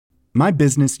My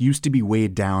business used to be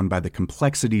weighed down by the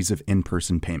complexities of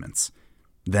in-person payments.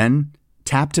 Then,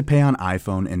 Tap to Pay on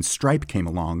iPhone and Stripe came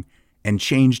along and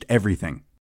changed everything.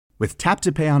 With Tap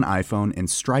to Pay on iPhone and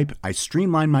Stripe, I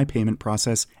streamlined my payment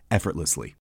process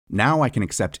effortlessly. Now I can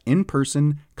accept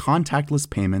in-person, contactless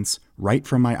payments right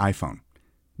from my iPhone.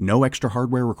 No extra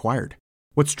hardware required.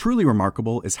 What's truly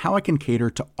remarkable is how I can cater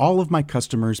to all of my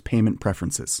customers' payment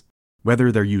preferences.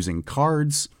 Whether they're using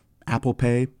cards, Apple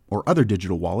Pay, or other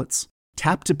digital wallets,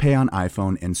 Tap to Pay on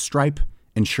iPhone and Stripe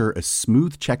ensure a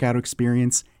smooth checkout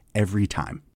experience every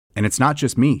time. And it's not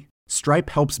just me.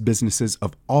 Stripe helps businesses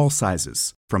of all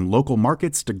sizes, from local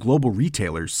markets to global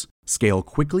retailers, scale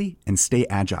quickly and stay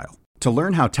agile. To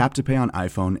learn how Tap to Pay on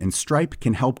iPhone and Stripe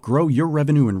can help grow your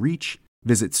revenue and reach,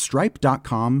 visit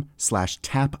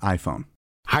stripe.com/tapiphone.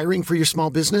 Hiring for your small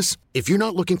business? If you're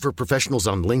not looking for professionals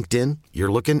on LinkedIn,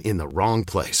 you're looking in the wrong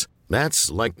place.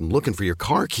 That's like looking for your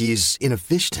car keys in a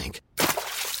fish tank.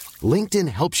 LinkedIn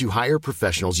helps you hire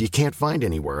professionals you can't find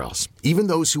anywhere else, even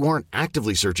those who aren't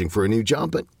actively searching for a new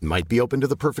job but might be open to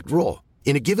the perfect role.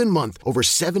 In a given month, over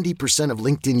 70% of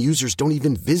LinkedIn users don't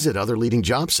even visit other leading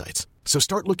job sites. So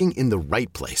start looking in the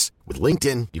right place. With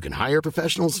LinkedIn, you can hire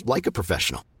professionals like a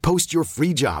professional. Post your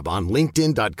free job on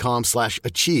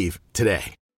linkedin.com/achieve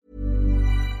today.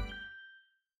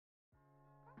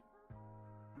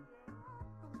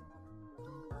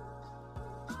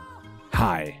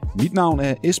 Hej, mit navn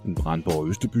er Esben Brandborg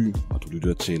Østeby, og du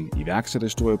lytter til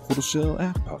iværksætterhistorie produceret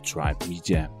af Podtribe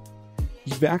Media.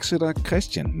 Iværksætter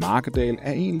Christian Markedal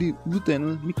er egentlig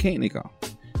uddannet mekaniker,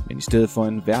 men i stedet for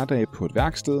en hverdag på et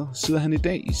værksted, sidder han i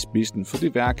dag i spidsen for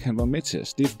det værk, han var med til at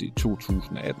stifte i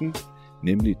 2018,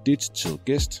 nemlig Digital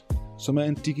Guest, som er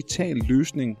en digital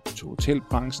løsning til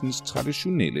hotelbranchens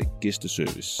traditionelle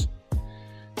gæsteservice.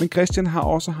 Men Christian har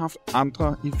også haft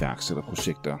andre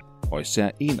iværksætterprojekter, og især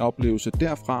en oplevelse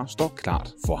derfra står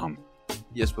klart for ham.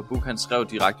 Jesper Buch, han skrev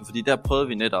direkte, fordi der prøvede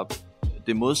vi netop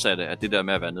det modsatte af det der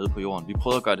med at være nede på jorden. Vi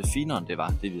prøvede at gøre det finere, end det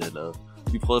var, det vi havde lavet.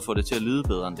 Vi prøvede at få det til at lyde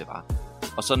bedre, end det var.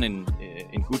 Og sådan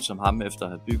en gut som ham, efter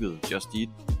at have bygget Just Eat,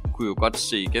 kunne jo godt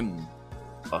se igennem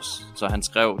os. Så han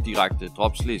skrev direkte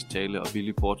dropslæstale og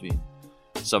billig portvin,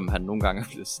 som han nogle gange er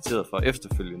blevet citeret for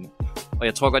efterfølgende. Og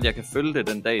jeg tror godt, jeg kan følge det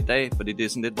den dag i dag, fordi det er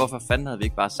sådan lidt, hvorfor fanden havde vi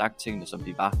ikke bare sagt tingene, som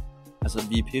de var? Altså,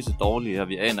 vi er pisse dårlige, og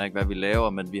vi aner ikke, hvad vi laver,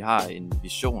 men vi har en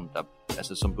vision, der,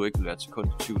 altså, som du ikke vil være til kun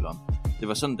i tvivl om. Det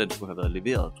var sådan, den skulle have været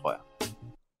leveret, tror jeg.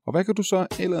 Og hvad kan du så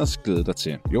ellers glæde dig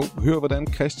til? Jo, hør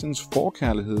hvordan Christians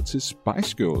forkærlighed til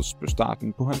Spice Girls blev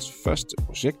starten på hans første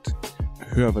projekt.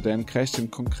 Hør hvordan Christian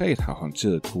konkret har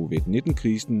håndteret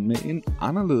COVID-19-krisen med en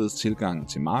anderledes tilgang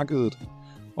til markedet.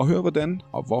 Og hør hvordan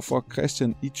og hvorfor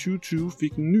Christian i 2020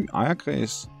 fik en ny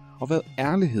ejerkreds, og hvad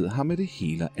ærlighed har med det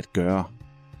hele at gøre.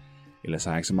 Ellers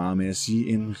har jeg ikke så meget med at sige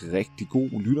en rigtig god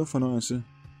lytterfornøjelse.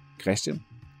 Christian,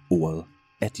 ordet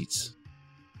er dit.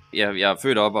 Jeg er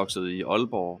født og opvokset i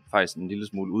Aalborg, faktisk en lille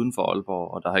smule uden for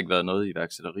Aalborg, og der har ikke været noget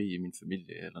iværksætteri i min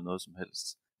familie eller noget som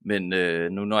helst. Men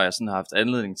nu når jeg sådan har haft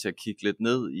anledning til at kigge lidt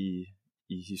ned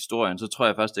i historien, så tror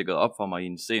jeg først, det er gået op for mig i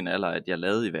en sen alder, at jeg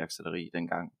lavede iværksætteri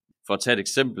dengang. For at tage et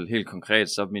eksempel helt konkret,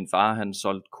 så min far, han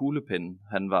solgte kuglepenne.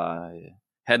 Han var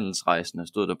handelsrejsende,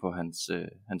 stod der på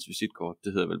hans visitkort.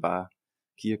 Det hedder vel bare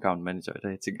Key Account Manager i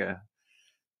dag, tænker jeg.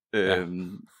 Ja.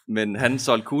 Men han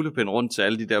solgte kuglepenne rundt til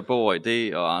alle de der Borg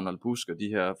ID og Arnold Busk og de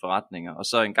her forretninger. Og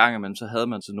så en gang imellem, så havde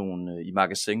man sådan nogle i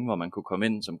magasin, hvor man kunne komme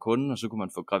ind som kunde, og så kunne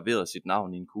man få graveret sit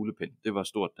navn i en kuglepenne. Det var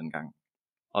stort dengang.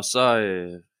 Og så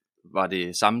var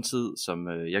det samme tid, som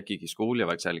jeg gik i skole. Jeg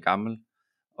var ikke særlig gammel.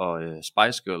 Og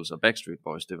Spice Girls og Backstreet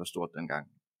Boys, det var stort dengang.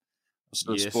 Og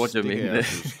så spurgte jeg mig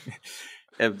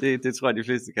ja, det tror jeg, de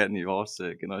fleste kan i vores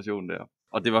generation der.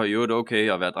 Og det var jo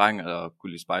okay at være dreng og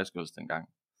kunne lide Spice Girls dengang.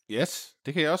 Yes,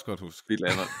 det kan jeg også godt huske.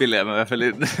 Billeder jeg mig i hvert fald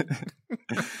ind.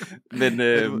 Men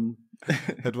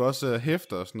havde du også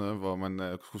hæfter og sådan noget, hvor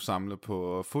man kunne samle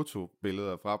på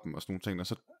fotobilleder fra dem og sådan nogle ting, og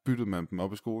så byttede man dem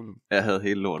op i skolen? Jeg havde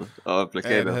hele lortet og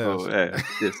plakater ja, på. Ja,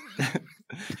 yes.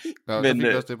 Nå, men, så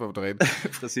fik også det på derinde.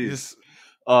 Præcis. Yes.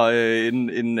 Og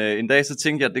en dag så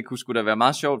tænkte jeg, at det kunne sgu da være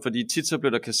meget sjovt, fordi tit så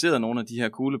blev der kasseret nogle af de her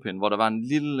kuglepinde, hvor der var en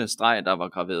lille streg, der var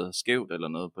graveret skævt eller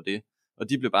noget på det. Og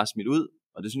de blev bare smidt ud,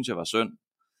 og det synes jeg var synd.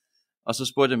 Og så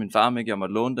spurgte jeg min far, om ikke jeg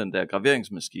måtte låne den der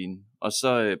graveringsmaskine. Og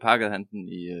så pakkede han den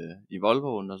i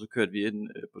Volvoen, og så kørte vi ind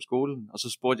på skolen. Og så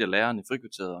spurgte jeg læreren i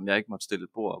frikvarteret, om jeg ikke måtte stille et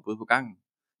bord op ude på gangen.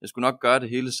 Jeg skulle nok gøre det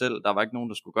hele selv. Der var ikke nogen,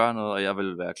 der skulle gøre noget, og jeg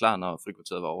ville være klar, når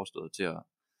frikvarteret var overstået til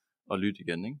at lytte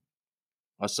igen, ikke?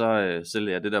 Og så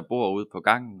sælgede jeg det der bord ud på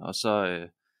gangen, og så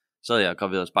havde jeg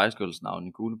graveret Spice Girls navn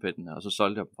i kuglepettene, og så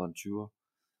solgte jeg dem for en 20'er.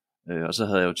 Og så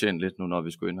havde jeg jo tjent lidt nu, når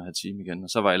vi skulle ind og have time igen. Og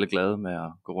så var alle glade med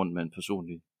at gå rundt med en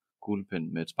personlig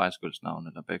kuglepind med et Spice Girls navn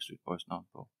eller Backstreet Boys navn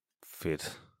på.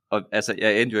 Fedt. Og altså,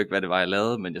 jeg anede jo ikke, hvad det var, jeg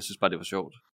lavede, men jeg synes bare, det var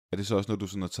sjovt. Er det så også noget, du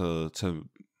sådan har taget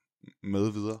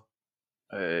med videre?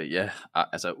 Ja,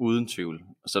 altså uden tvivl.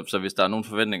 Så hvis der er nogen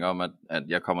forventninger om, at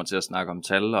jeg kommer til at snakke om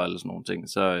tal eller sådan nogle ting,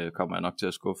 så kommer jeg nok til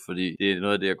at skuffe, fordi det er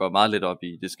noget af det, jeg går meget lidt op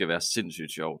i. Det skal være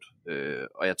sindssygt sjovt.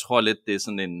 Og jeg tror lidt, det er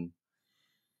sådan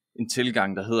en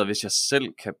tilgang, der hedder, hvis jeg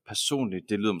selv kan personligt,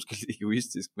 det lyder måske lidt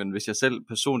egoistisk, men hvis jeg selv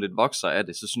personligt vokser af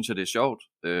det, så synes jeg, det er sjovt.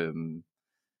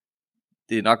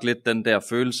 Det er nok lidt den der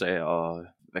følelse af at,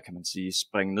 hvad kan man sige,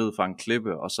 springe ned fra en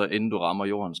klippe, og så inden du rammer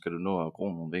jorden, skal du nå at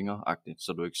gro nogle vinger-agtigt,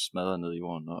 så du ikke smadrer ned i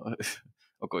jorden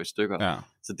og går i stykker. Ja.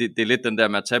 Så det er lidt den der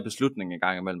med at tage beslutningen en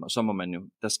gang imellem, og så må man jo,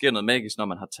 der sker noget magisk, når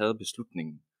man har taget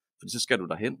beslutningen, fordi så skal du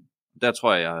derhen. Der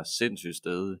tror jeg er sindssygt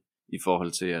stedig i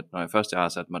forhold til, at når jeg først har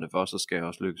sat mig det for, så skal jeg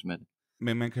også lykkes med det.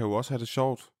 Men man kan jo også have det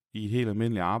sjovt i helt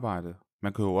almindeligt arbejde.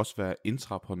 Man kan jo også være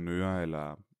intraprenør,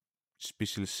 eller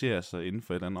specialisere sig inden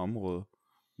for et eller andet område.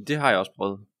 Det har jeg også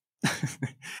prøvet.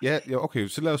 ja, okay,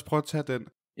 så lad os prøve at tage den.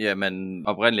 Ja, men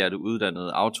oprindeligt er det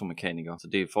uddannet automekaniker, så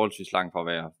det er forholdsvis langt fra,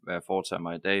 hvad jeg foretager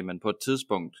mig i dag. Men på et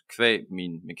tidspunkt, kvæg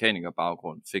min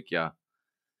mekanikerbaggrund, fik jeg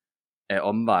af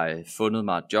omveje fundet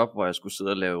mig et job, hvor jeg skulle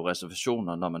sidde og lave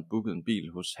reservationer, når man bookede en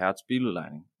bil hos Hertz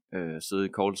Biludlejning. Sidde i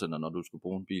callcenter, når du skulle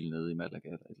bruge en bil nede i Malaga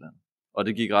eller et eller andet. Og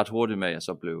det gik ret hurtigt med, at jeg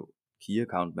så blev Key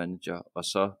Account Manager, og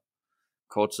så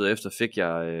kort tid efter fik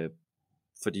jeg,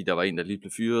 fordi der var en, der lige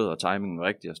blev fyret, og timingen var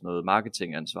rigtig og sådan noget,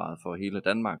 marketingansvaret for hele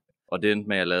Danmark. Og det endte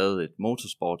med, at jeg lavede et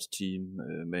motorsportsteam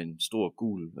med en stor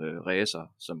gul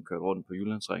racer, som kørte rundt på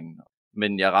Jyllandsringen.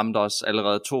 Men jeg ramte også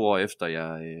allerede 2 år efter,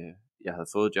 jeg havde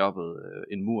fået jobbet,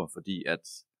 en mur, fordi at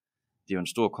det er jo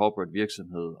en stor corporate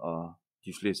virksomhed, og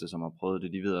de fleste, som har prøvet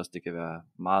det, de ved også, at det kan være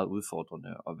meget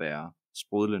udfordrende at være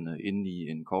sprudlende inde i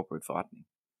en corporate forretning.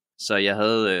 Så jeg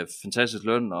havde fantastisk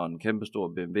løn og en kæmpe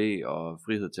stor BMW og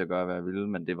frihed til at gøre, hvad jeg ville,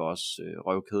 men det var også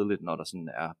røvkedeligt, når der sådan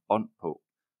er bånd på.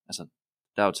 Altså,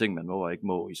 der er jo ting, man må og ikke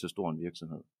må i så stor en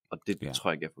virksomhed, og det tror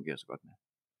jeg ikke, jeg fungerer så godt med.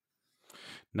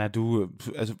 Nej,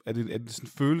 altså, er det sådan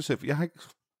en følelse af, jeg har ikke,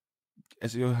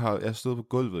 altså jeg har stået på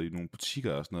gulvet i nogle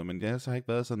butikker og sådan noget, men jeg har ikke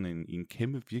været sådan en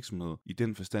kæmpe virksomhed i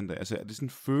den forstand der. Altså er det sådan en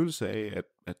følelse af,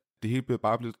 at det hele bliver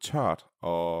bare blevet tørt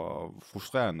og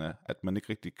frustrerende, at man ikke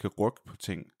rigtig kan rykke på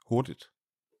ting hurtigt?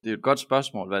 Det er et godt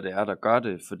spørgsmål, hvad det er, der gør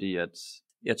det, fordi at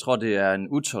jeg tror, det er en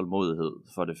utålmodighed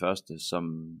for det første,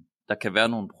 som der kan være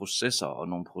nogle processer og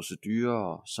nogle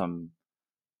procedurer,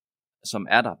 som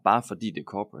er der bare fordi det er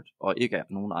corporate, og ikke af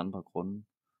nogen andre grunde.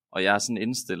 Og jeg er sådan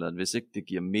indstillet, at hvis ikke det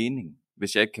giver mening,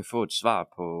 hvis jeg ikke kan få et svar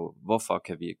på, hvorfor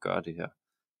kan vi ikke gøre det her,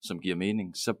 som giver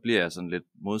mening, så bliver jeg sådan lidt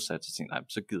modsat til at tænke, nej,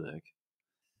 så gider jeg ikke.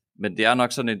 Men det er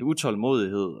nok sådan en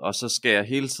utålmodighed, og så skal jeg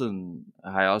hele tiden,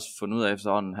 har jeg også fundet ud af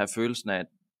efterhånden, have følelsen af, at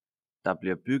der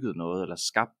bliver bygget noget, eller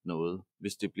skabt noget,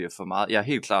 hvis det bliver for meget. Jeg er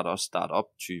helt klart også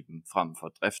start-up-typen, frem for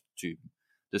drift-typen.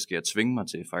 Det skal jeg tvinge mig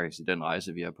til faktisk i den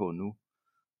rejse, vi er på nu,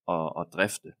 og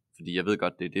drifte. Fordi jeg ved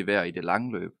godt, det er det værd i det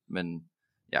lange løb, men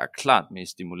jeg er klart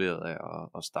mest stimuleret af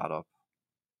at starte op.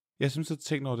 Jeg synes, at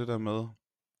tænke over det der med,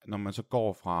 når man så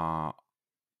går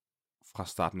fra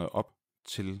starten op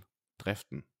til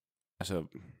driften. Altså,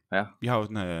 ja. Vi har jo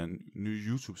den her nye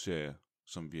YouTube-serie,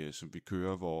 som vi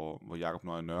kører, hvor Jakob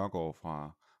Nøje Nørgaard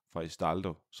fra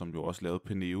Istaldo, som jo også lavede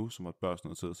Peneo, som var et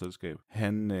børsnoteret selskab.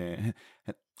 Han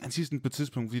siger sådan på et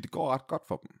tidspunkt, fordi det går ret godt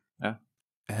for dem. Ja.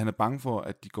 At han er bange for,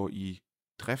 at de går i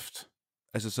drift.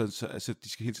 Altså, de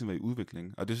skal hele tiden være i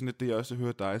udvikling. Og det er sådan lidt det, jeg også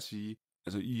hører dig sige.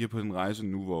 Altså, I er på en rejse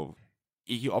nu, hvor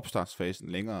ikke i opstartsfasen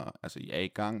længere, altså I er i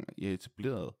gang, I er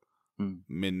etableret.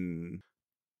 Men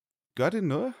gør det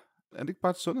noget? Er det ikke bare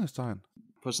et sundhedstegn?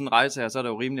 På sådan en rejse her, så er der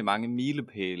jo rimelig mange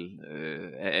milepæle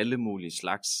af alle mulige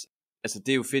slags. Altså,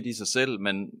 det er jo fedt i sig selv,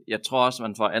 men jeg tror også,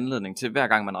 man får anledning til, hver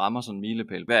gang man rammer sådan en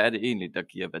milepæl, hvad er det egentlig, der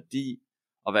giver værdi,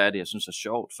 og hvad er det, jeg synes er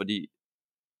sjovt, fordi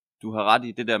du har ret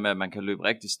i det der med, at man kan løbe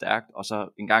rigtig stærkt, og så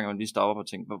en gang man lige står op og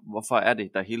tænker, hvorfor er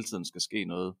det, der hele tiden skal ske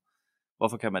noget?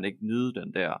 Hvorfor kan man ikke nyde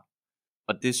den der?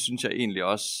 Og det synes jeg egentlig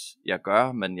også, jeg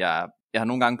gør, men jeg har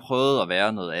nogle gange prøvet at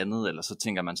være noget andet, eller så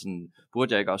tænker man sådan,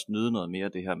 burde jeg ikke også nyde noget mere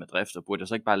det her med drifter? Burde jeg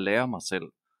så ikke bare lære mig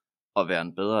selv at være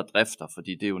en bedre drifter,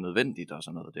 fordi det er jo nødvendigt og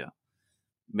sådan noget der.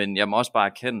 Men jeg må også bare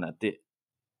erkende, at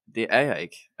det er jeg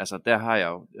ikke. Altså der har jeg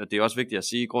jo, og det er også vigtigt at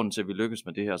sige, grunden til, at vi lykkes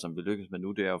med det her, som vi lykkes med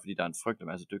nu, det er jo, fordi der er en frygtelig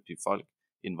masse dygtige folk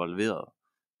involveret.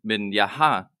 Men jeg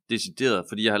har decideret,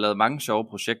 fordi jeg har lavet mange sjove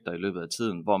projekter i løbet af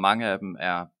tiden, hvor mange af dem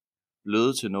er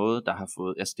blevet til noget, der har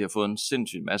fået, altså det har fået en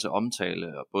sindssyg masse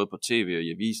omtale, både på tv og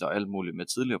i aviser og alt muligt med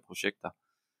tidligere projekter.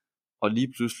 Og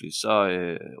lige pludselig, så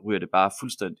ryger det bare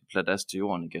fuldstændig pladask til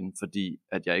jorden igen, fordi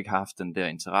at jeg ikke har haft den der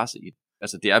interesse i det.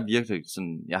 Altså det er virkelig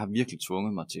sådan, jeg har virkelig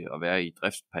tvunget mig til at være i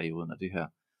driftsperioden af det her,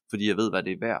 fordi jeg ved, hvad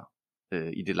det er værd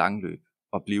i det lange løb,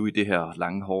 at blive i det her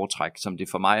lange hårde træk, som det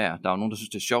for mig er. Der er jo nogen, der synes,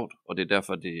 det er sjovt, og det er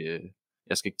derfor,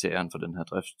 jeg skal ikke tage æren for den her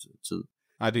driftstid.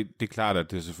 Nej, det er klart,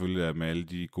 at det selvfølgelig er med alle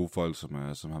de gode folk,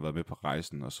 som har været med på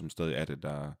rejsen, og som stadig er det,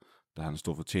 der har en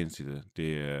stor fortjeneste i det.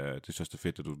 Det synes jeg er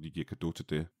fedt, at du lige giver cadeau til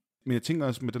det. Men jeg tænker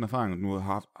også med den erfaring, du nu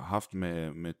har haft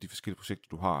med de forskellige projekter,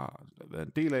 du har været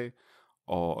en del af,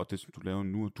 og det, som du laver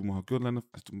nu, du må have gjort noget andet.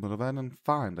 Altså, må der være en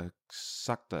erfaring, der har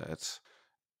sagt dig,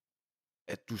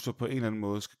 at du så på en eller anden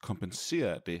måde skal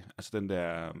kompensere det, altså den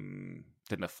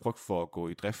der frygt for at gå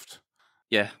i drift.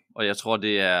 Ja, og jeg tror,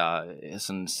 det er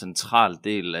sådan en central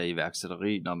del af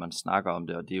iværksætteri, når man snakker om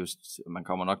det, og det er jo, man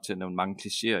kommer nok til at nævne mange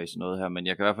klichéer i sådan noget her, men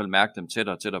jeg kan i hvert fald mærke dem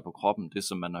tættere og tættere på kroppen, det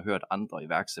som man har hørt andre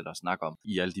iværksættere snakke om,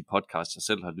 i alle de podcasts, jeg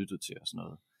selv har lyttet til og sådan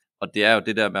noget. Og det er jo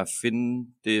det der med at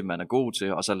finde det, man er god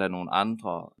til, og så lade nogle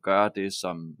andre gøre det,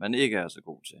 som man ikke er så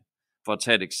god til. For at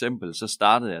tage et eksempel, så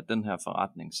startede jeg den her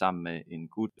forretning sammen med en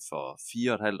gut for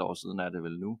 4,5 år siden, er det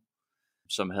vel nu,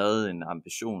 som havde en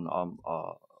ambition om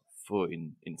at få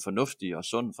en fornuftig og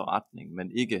sund forretning,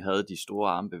 men ikke havde de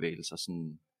store armbevægelser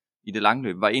sådan i det lange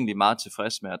løb, var egentlig meget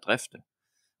tilfreds med at drifte.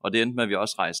 Og det endte med, at vi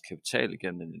også rejste kapital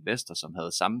igennem en investor, som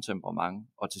havde samme temperament,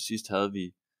 og til sidst havde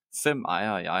vi 5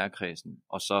 ejere i ejerkredsen,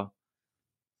 og så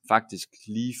faktisk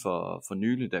lige for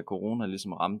nylig, da corona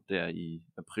ligesom ramte der i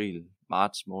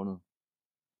april-marts måned,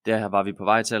 der var vi på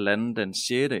vej til at lande den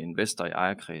 6. investor i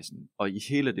ejerkredsen, og i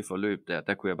hele det forløb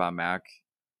der kunne jeg bare mærke,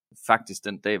 faktisk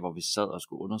den dag, hvor vi sad og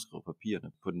skulle underskrive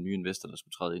papirerne på den nye investor, der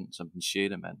skulle træde ind som den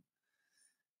 6. mand,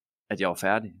 at jeg var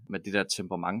færdig med det der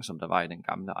temperament, som der var i den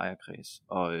gamle ejerkreds.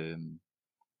 Og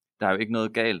der er jo ikke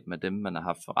noget galt med dem, man har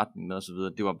haft forretning med osv.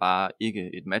 Det var bare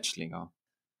ikke et match længere.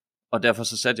 Og derfor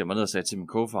så satte jeg mig ned og sagde til min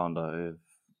co-founder,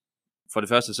 for det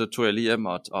første så tog jeg lige hjem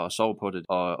og sov på det,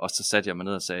 og så satte jeg mig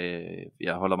ned og sagde,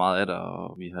 jeg holder meget af dig,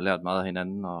 og vi har lært meget af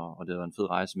hinanden, og det har været en fed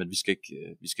rejse, men vi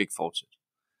skal ikke fortsætte.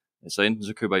 Så enten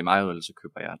så køber I mig ud, eller så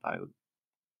køber jeg dig ud.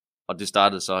 Og det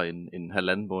startede så en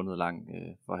 1,5 måned lang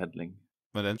forhandling.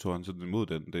 Hvordan tog han så imod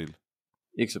den del?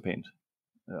 Ikke så pænt.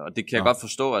 Og det kan jeg godt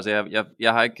forstå. Altså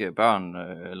jeg har ikke børn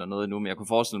eller noget endnu, men jeg kunne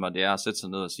forestille mig, at det er at sætte sig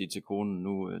ned og sige til konen,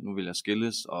 nu vil jeg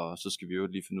skilles, og så skal vi jo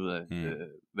lige finde ud af,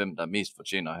 hvem der mest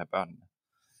fortjener at have børnene.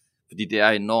 Fordi det er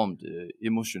enormt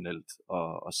emotionelt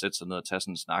at sætte sig ned og tage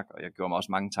sådan en snak, og jeg gjorde mig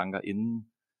også mange tanker inden.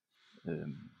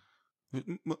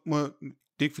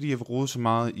 Det er ikke fordi, jeg vil rode så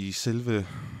meget i selve,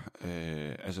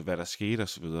 altså hvad der skete og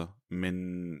så videre, men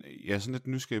jeg er sådan lidt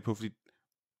nysgerrig på, fordi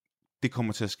det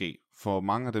kommer til at ske for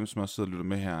mange af dem, som også sidder og lytter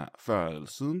med her før eller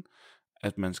siden,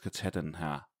 at man skal tage den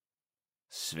her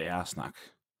svære snak.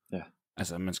 Ja.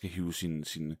 Altså at man skal hive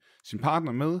sin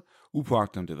partner med,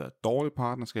 upåagtet om det har været et dårligt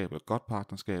partnerskab eller et godt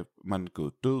partnerskab, man er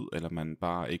gået død, eller man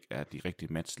bare ikke er de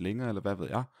rigtige match længere, eller hvad ved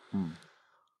jeg.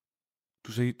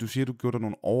 Du siger, du gjorde dig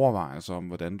nogle overvejelser om,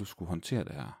 hvordan du skulle håndtere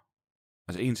det her.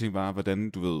 Altså en ting var,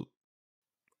 hvordan du ved,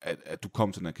 at du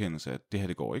kom til en erkendelse af, at det her,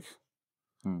 det går ikke.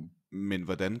 Men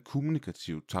hvordan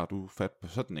kommunikativt tager du fat på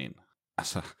sådan en?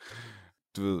 Altså,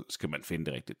 du ved, skal man finde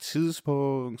det rigtige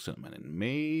tidspunkt? Sender man en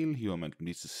mail? Hiver man dem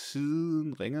lige til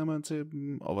siden? Ringer man til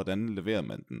dem? Og hvordan leverer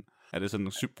man den? Er det sådan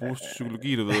en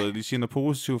psykologi, du ved, de siger noget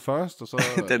positivt først, og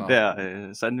så... den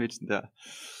der sandwichen der.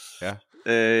 Ja.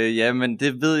 Jamen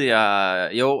det ved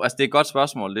jeg. Jo, altså det er et godt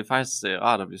spørgsmål. Det er faktisk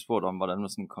rart at blive spurgt om, hvordan man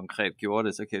sådan konkret gjorde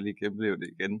det. Så kan jeg lige gennemleve det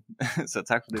igen. Så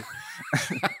tak for det.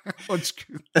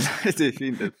 Undskyld. Det er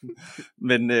fint.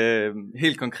 Men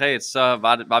helt konkret så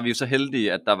var vi jo så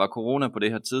heldige, at der var corona på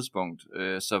det her tidspunkt,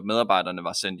 så medarbejderne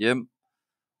var sendt hjem,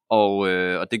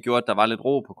 og det gjorde, at der var lidt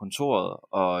ro på kontoret,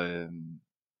 og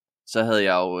så havde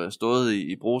jeg jo stået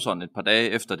i bruseren et par dage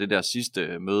efter det der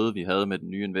sidste møde, vi havde med den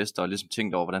nye investor, og ligesom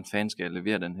tænkt over, hvordan fanden skal jeg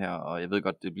levere den her, og jeg ved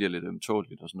godt, det bliver lidt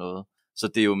ømtåligt og sådan noget. Så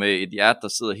det er jo med et hjerte, der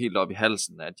sidder helt op i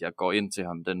halsen, at jeg går ind til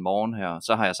ham den morgen her.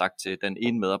 Så har jeg sagt til den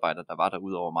ene medarbejder, der var der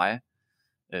ud over mig,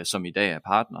 som i dag er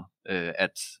partner,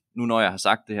 at nu når jeg har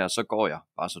sagt det her, så går jeg,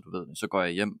 bare så du ved det, så går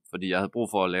jeg hjem, fordi jeg havde brug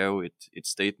for at lave et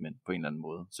statement på en eller anden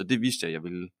måde. Så det vidste jeg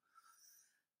ville.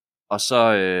 Og så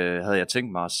havde jeg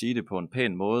tænkt mig at sige det på en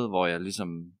pæn måde, hvor jeg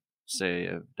ligesom sagde,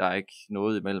 der er ikke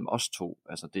noget imellem os to,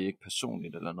 altså det er ikke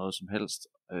personligt eller noget som helst,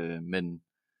 men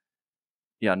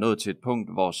jeg er nået til et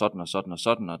punkt, hvor sådan og sådan og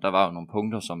sådan, og der var jo nogle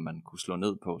punkter, som man kunne slå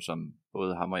ned på, som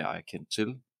både ham og jeg er kendt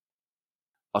til.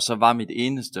 Og så var mit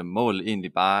eneste mål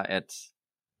egentlig bare, at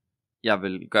jeg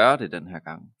vil gøre det den her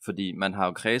gang, fordi man har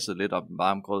jo kredset lidt op en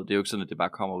varm grød, det er jo ikke sådan, at det bare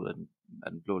kommer ud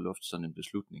af den blå luft, sådan en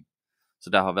beslutning. Så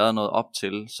der har været noget op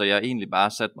til, så jeg har egentlig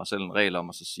bare sat mig selv en regel om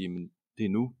at så sige, men det er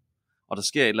nu. Og der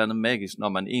sker et eller andet magisk, når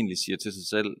man egentlig siger til sig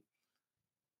selv,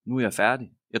 nu er jeg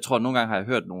færdig. Jeg tror, at nogle gange har jeg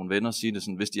hørt nogle venner sige det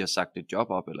sådan, hvis de har sagt et job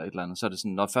op eller et eller andet, så er det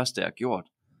sådan, når først det er gjort,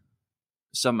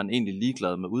 så er man egentlig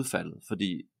ligeglad med udfaldet,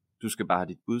 fordi du skal bare have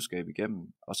dit budskab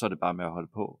igennem, og så er det bare med at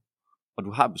holde på. Og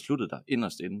du har besluttet dig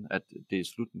inderst inde, at det er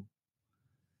slut nu.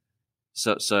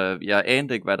 Så jeg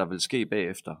anede ikke, hvad der ville ske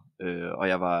bagefter, og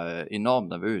jeg var enormt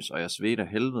nervøs, og jeg svedte af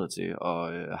helvede til,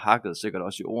 og hakkede sikkert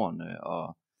også i ordene,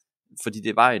 og fordi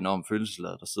det var enormt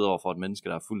følelsesladet, der sidder over for et menneske,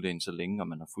 der har fulgt en så længe, og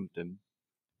man har fulgt dem.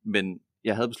 Men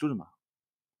jeg havde besluttet mig.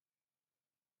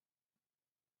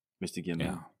 Hvis det giver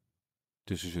mening. Ja,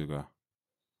 det synes jeg, det gør.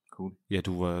 Cool. Ja,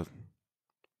 du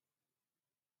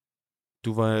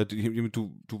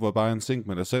var bare en sink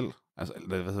med dig selv. Altså,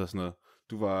 hvad hedder sådan noget?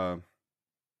 Du var...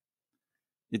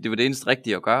 Ja, det var det eneste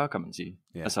rigtige at gøre, kan man sige.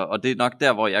 Ja. Altså, og det er nok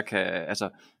der, hvor jeg kan, altså,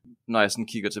 når jeg sådan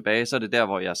kigger tilbage, så er det der,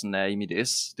 hvor jeg sådan er i mit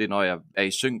S. Det er, når jeg er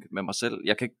i synk med mig selv.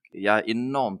 Jeg er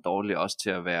enormt dårlig også til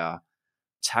at være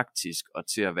taktisk, og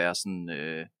til at være sådan,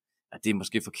 det er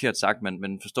måske forkert sagt,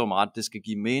 men forstå mig ret, det skal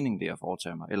give mening, det jeg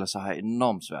foretager mig. Ellers så har jeg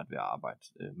enormt svært ved at arbejde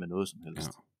med noget som helst.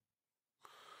 Ja.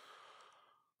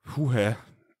 Huha.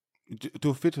 Det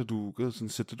var fedt, at du gad sådan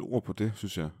sætte et ord på det,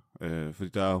 synes jeg. Fordi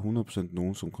der er 100%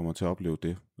 nogen, som kommer til at opleve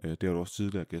det. Det har du også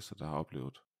tidligere gæster, der har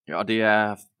oplevet. Ja, og det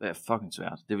er fucking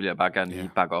svært. Det vil jeg bare gerne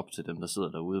lige bakke op til dem, der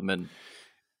sidder derude. Men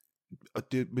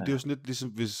det er jo sådan lidt ligesom,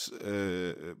 hvis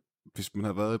man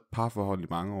har været i et parforhold i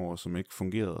mange år, som ikke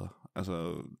fungerede.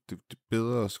 Altså, det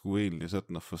bedre skulle egentlig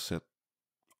sådan at få sat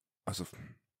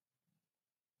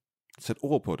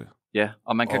ord på det. Ja,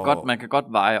 og man kan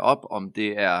godt veje op, om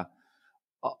det er,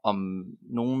 om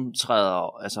nogen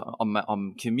træder, altså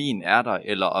om kemien er der,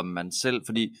 eller om man selv,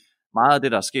 fordi meget af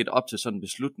det, der er sket op til sådan en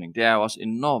beslutning, det er jo også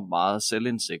enormt meget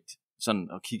selvindsigt, sådan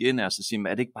at kigge ind og så sige,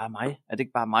 er det ikke bare mig? Er det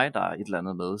ikke bare mig, der er et eller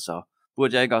andet med? Så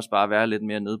burde jeg ikke også bare være lidt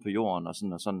mere nede på jorden og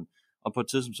sådan og sådan? Og på et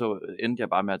tidspunkt så endte jeg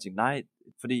bare med at tænke, nej,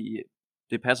 fordi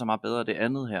det passer meget bedre det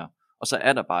andet her. Og så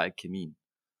er der bare ikke kemien.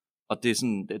 Og det er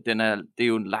sådan, det er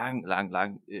jo en lang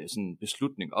sådan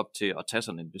beslutning op til at tage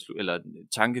sådan en eller en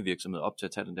tankevirksomhed op til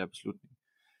at tage den der beslutning.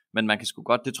 Men man kan sgu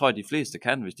godt, det tror jeg de fleste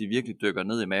kan, hvis de virkelig dykker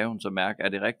ned i maven, så mærker, er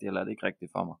det rigtigt eller er det ikke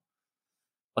rigtigt for mig.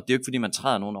 Og det er jo ikke fordi man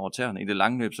træder nogen over tæerne. I det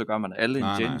lange løb, så gør man alle en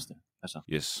tjeneste. Altså.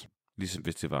 Yes, ligesom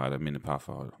hvis det var et almindeligt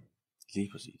parforhold. Lige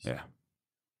præcis. Ja,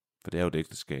 for det er jo et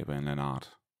ægteskab af en eller anden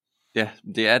art. Ja,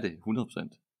 det er det,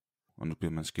 100%. Og nu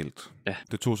bliver man skilt. Ja.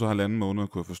 Det tog så 1,5 måneder,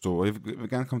 kunne jeg forstå. Og jeg vil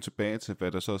gerne komme tilbage til,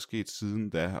 hvad der så er sket siden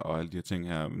da, og alle de her ting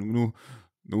her.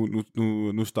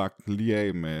 Nu stak den lige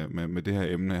af med det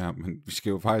her emne her, men vi skal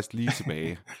jo faktisk lige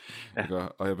tilbage. Ja.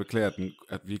 Og jeg beklager,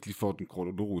 at vi ikke lige får den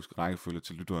kronologiske rækkefølge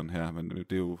til lytteren her, men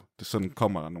det er jo sådan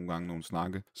kommer der nogle gange nogle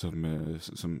snakke, som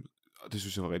og det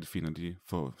synes jeg var rigtig fint, at de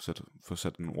får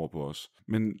sat nogle ord på os.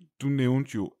 Men du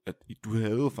nævnte jo, at du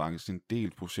havde jo faktisk en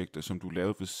del projekter, som du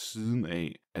lavede ved siden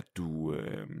af, at du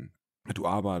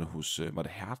arbejdede hos, var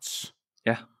det Hertz?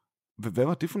 Ja. Hvad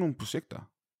var det for nogle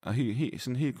projekter? Og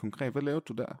sådan helt konkret, hvad lavede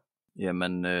du der?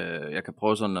 Jamen, jeg kan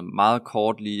prøve sådan meget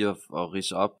kort lige at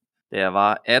ridse op. Da jeg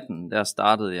var 18, der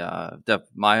startede jeg,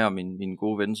 mig og min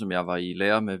gode ven, som jeg var i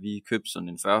lære med, vi købte sådan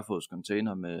en 40-fods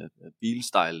container med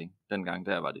bilstyling. Dengang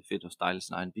der var det fedt at style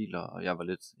sine egne biler, og jeg var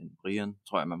lidt en Brian,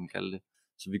 tror jeg man må kalde det.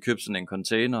 Så vi købte sådan en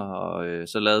container, og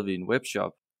så lavede vi en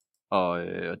webshop, og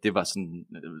det var sådan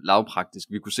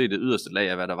lavpraktisk. Vi kunne se det yderste lag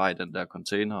af, hvad der var i den der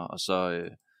container, og så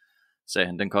sagde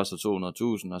han, den koster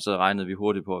 200.000, og så regnede vi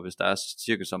hurtigt på, at hvis der er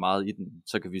cirka så meget i den,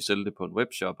 så kan vi sælge det på en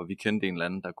webshop, og vi kendte en eller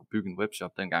anden, der kunne bygge en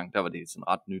webshop dengang, der var det sådan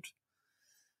ret nyt.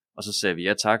 Og så sagde vi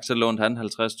ja tak, så lånte han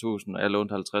 50.000, og jeg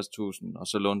lånte 50.000, og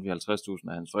så lånte vi 50.000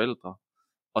 af hans forældre,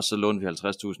 og så lånte vi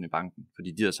 50.000 i banken,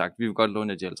 fordi de havde sagt, vi vil godt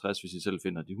låne jer de 50, hvis I selv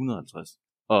finder de 150.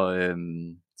 Og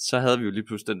så havde vi jo lige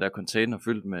pludselig den der container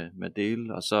fyldt med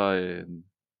dele, og så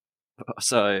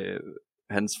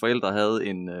hans forældre havde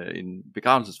en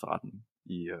begravelsesforretning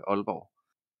i Aalborg,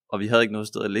 og vi havde ikke noget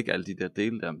sted at lægge alle de der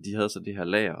dele der, men de havde så det her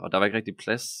lager, og der var ikke rigtig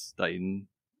plads derinde,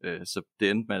 så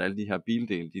det endte med, at alle de her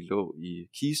bildele, de lå i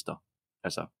kister,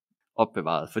 altså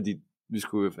opbevaret, fordi vi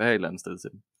skulle jo have et eller andet sted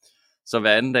til dem. Så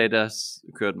hver anden dag, der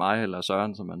kørte mig, eller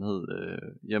Søren, som han hed,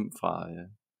 hjem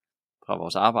fra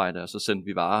vores arbejde, og så sendte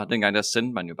vi varer. Dengang der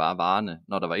sendte man jo bare varerne,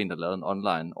 når der var en, der lavede en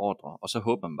online ordre, og så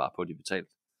håbede man bare på, at de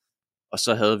betalte. Og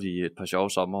så havde vi et par sjove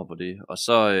sommer på det. Og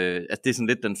så, det er sådan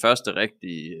lidt den første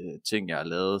rigtige ting, jeg har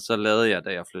lavet. Så lavede jeg,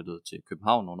 da jeg flyttede til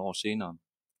København nogle år senere,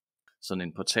 sådan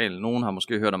en portal. Nogen har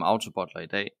måske hørt om Autobottler i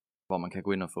dag, hvor man kan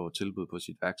gå ind og få tilbud på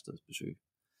sit værkstedsbesøg.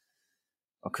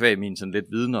 Og kvæg min sådan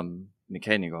lidt viden om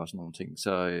mekanikere og sådan nogle ting,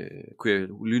 så kunne jeg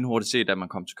lynhurtigt se, da man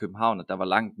kom til København, at der var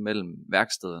langt mellem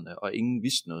værkstederne, og ingen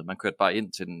vidste noget. Man kørte bare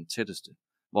ind til den tætteste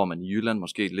hvor man i Jylland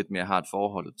måske lidt mere har et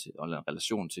forhold til, eller en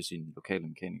relation til sine lokale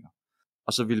mekanikere.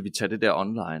 Og så ville vi tage det der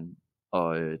online,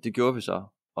 og det gjorde vi så.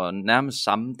 Og nærmest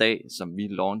samme dag, som vi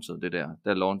launchede det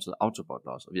der launchede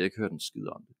Autobottler også, og vi havde ikke hørt en skid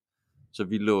om det. Så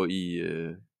vi lå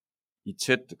i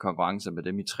tæt konkurrence med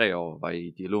dem i 3 år, var i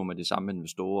dialog med de samme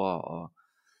investorer, og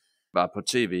var på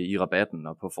tv i rabatten,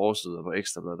 og på forsiden, og på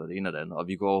Ekstrabladet, og det ene og det andet. Og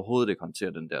vi kunne overhovedet ikke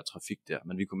håndtere den der trafik der,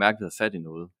 men vi kunne mærke, at vi havde fat i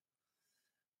noget.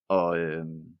 Og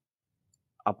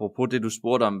apropos det, du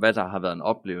spurgte om, hvad der har været en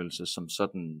oplevelse, som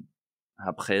sådan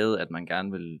har præget, at man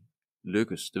gerne vil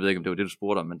lykkes. Det ved jeg ikke, om det var det, du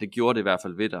spurgte om, men det gjorde det i hvert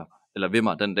fald ved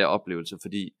mig, den der oplevelse,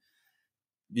 fordi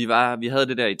vi havde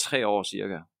det der i 3 år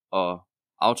cirka, og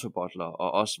Autobottler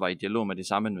og os var i dialog med de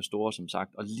samme investorer, som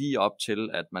sagt, og lige op til,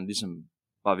 at man ligesom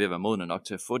var ved at være modne nok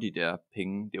til at få de der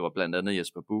penge. Det var blandt andet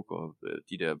Jesper Buch og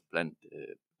de der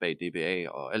bag DBA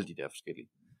og alle de der forskellige.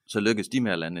 Så lykkedes de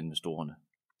med at lande investorerne.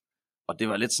 Og det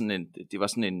var lidt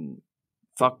sådan en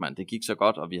fuck man, det gik så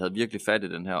godt, og vi havde virkelig fat i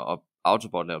den her, og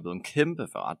Autobottler er blevet en kæmpe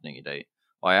forretning i dag,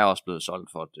 og er også blevet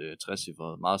solgt for et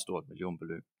 60-cifret, meget stort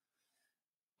millionbeløb.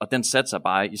 Og den satte sig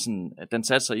bare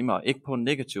i mig, ikke på en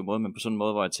negativ måde, men på sådan en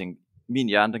måde, hvor jeg tænkte, min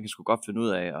hjerne, den kan sgu godt finde ud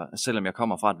af, og selvom jeg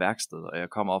kommer fra et værksted, og jeg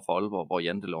kommer op fra Aalborg, hvor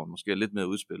janteloven måske er lidt mere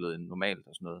udspillet end normalt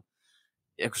og sådan noget,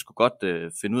 jeg kunne sgu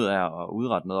godt finde ud af at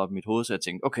udrette noget op i mit hoved, så jeg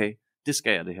tænkte, okay, det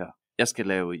skal jeg det her. Jeg skal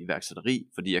lave iværksætteri,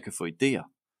 fordi jeg kan få idéer.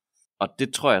 Og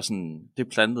det tror jeg sådan, det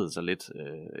plantede sig lidt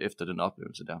efter den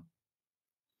oplevelse der.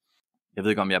 Jeg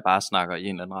ved ikke, om jeg bare snakker i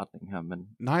en eller anden retning her, men...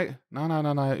 Nej.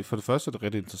 For det første er det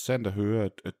rigtig interessant at høre,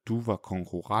 at du var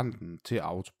konkurrenten til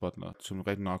Autobottler, som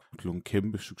rigtig nok blev en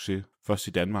kæmpe succes. Først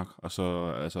i Danmark, og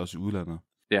så altså også i udlandet.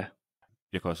 Ja.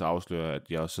 Jeg kan også afsløre, at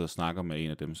jeg også sidder og snakker med en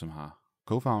af dem, som har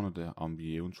co-founded det, om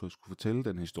vi eventuelt skulle fortælle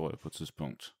den historie på et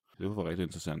tidspunkt. Det var rigtig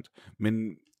interessant.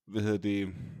 Men, hvad hedder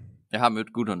det... Jeg har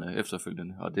mødt gutterne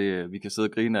efterfølgende, og vi kan sidde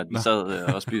og grine, at vi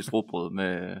sad og spiste rugbrød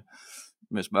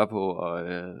med smør på, og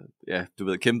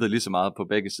kæmpede lige så meget på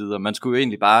begge sider. Man skulle jo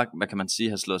egentlig bare, hvad kan man sige,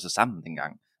 have slået sig sammen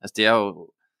dengang. Altså det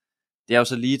er jo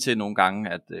så lige til nogle gange,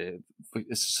 at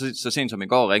så sent som i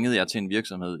går ringede jeg til en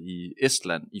virksomhed i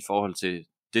Estland i forhold til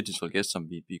Digital Guest, som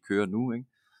vi kører nu, ikke?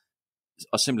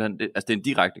 Og simpelthen, det er en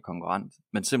direkte konkurrent,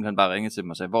 men simpelthen bare ringe til dem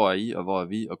og sige, hvor er I, og hvor er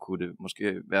vi, og kunne det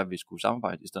måske være, at vi skulle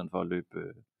samarbejde, i stedet for at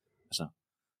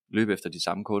løbe efter de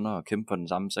samme kunder og kæmpe for den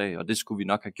samme sag, og det skulle vi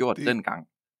nok have gjort dengang.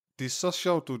 Det er så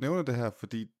sjovt, du nævner det her,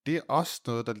 fordi det er også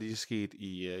noget, der lige er sket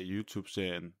i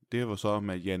YouTube-serien. Det var så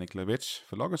med Jannik Lavec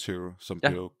fra Logger, som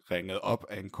blev ringet op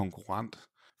af en konkurrent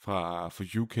fra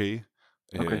UK.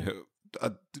 Okay.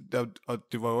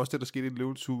 Og det var jo også det, der skete i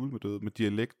Løvens Hule med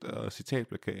dialekt og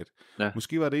citatplakat. Ja.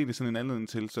 Måske var det egentlig sådan en anledning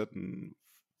til sådan,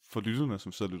 for lytterne,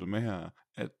 som sidder og lytter med her,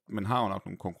 at man har jo nok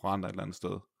nogle konkurrenter et eller andet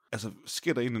sted. Altså,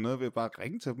 sker der egentlig noget ved at bare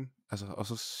ringe til dem, altså, og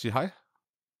så sige hej?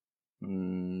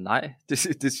 Nej,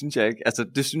 det synes jeg ikke. Altså,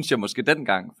 det synes jeg måske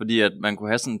dengang, fordi at man kunne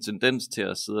have sådan en tendens til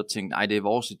at sidde og tænke, nej, det er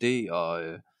vores idé,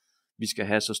 og vi skal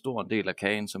have så stor en del af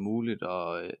kagen som muligt,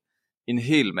 og en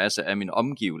hel masse af mine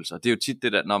omgivelser. Det er jo tit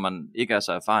det der, når man ikke er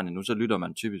så erfaren endnu, så lytter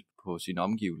man typisk på sine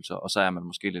omgivelser, og så er man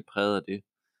måske lidt præget af det.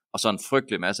 Og så en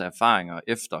frygtelig masse erfaringer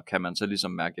efter, kan man så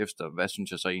ligesom mærke efter, hvad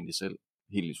synes jeg så egentlig selv,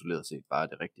 helt isoleret set, bare er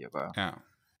det rigtige at gøre. Ja.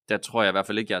 Der tror jeg i hvert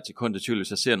fald ikke, jeg er til kun det tvivl, hvis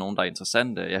jeg ser nogen, der er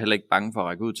interessante. Jeg er heller ikke bange for at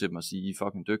række ud til dem og sige, I er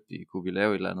fucking dygtige, kunne vi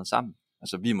lave et eller andet sammen?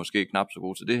 Altså, vi er måske knap så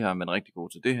gode til det her, men rigtig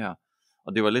gode til det her.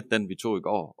 Og det var lidt den, vi tog i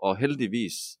går. Og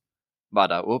heldigvis var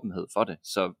der åbenhed for det,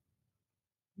 så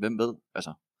hvem ved?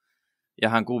 Altså,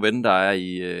 jeg har en god ven, der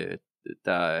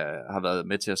har været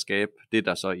med til at skabe det,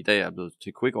 der så i dag er blevet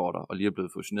til Quick Order, og lige er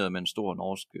blevet fusioneret med en stor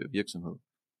norsk virksomhed.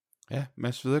 Ja,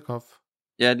 Mads Vederkopf.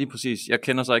 Ja, lige præcis. Jeg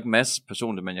kender så ikke Mads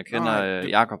personligt, men jeg kender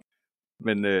Jakob.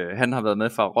 Men han har været med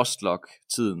fra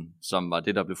Rostlok-tiden, som var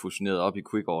det, der blev fusioneret op i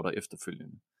Quick Order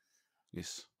efterfølgende.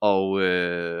 Yes. Og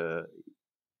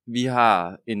vi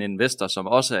har en investor, som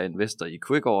også er investor i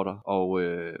Quick Order, og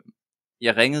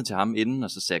jeg ringede til ham inden, og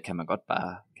så sagde jeg, kan man godt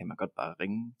bare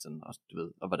ringe? Sådan, og, du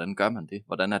ved, og hvordan gør man det?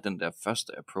 Hvordan er den der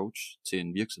første approach til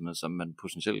en virksomhed, som man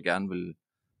potentielt gerne vil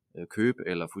købe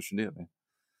eller fusionere med?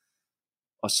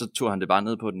 Og så tog han det bare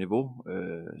ned på et niveau,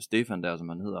 Stefan der, som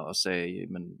han hedder, og sagde,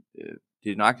 men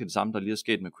det er nøjagtigt det samme, der lige er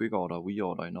sket med Quick Order og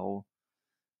WeOrder i Norge.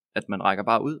 At man rækker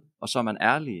bare ud, og så er man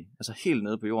ærlig, altså helt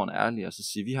nede på jorden ærlig, og så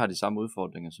siger, vi har de samme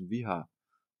udfordringer, som vi har.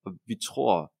 Og vi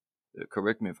tror,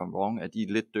 correct me if I'm wrong, at I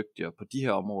er lidt dygtigere på de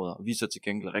her områder, og vi er så til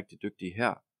gengæld rigtig dygtige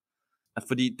her. At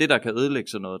fordi det, der kan ødelægge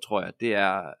sådan noget, tror jeg, det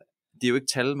er jo ikke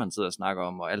tal, man sidder og snakker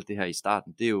om, og alt det her i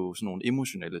starten. Det er jo sådan nogle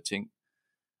emotionelle ting,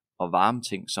 og varme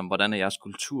ting, som hvordan er jeres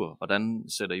kultur, hvordan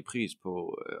sætter I pris på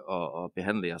at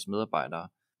behandle jeres medarbejdere,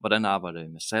 hvordan arbejder I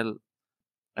med salg,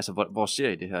 Altså, hvor ser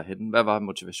I det her henne? Hvad var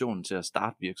motivationen til at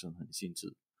starte virksomheden i sin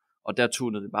tid? Og der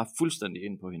tunede det bare fuldstændig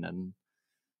ind på hinanden.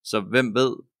 Så hvem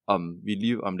ved, om vi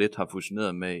lige om lidt har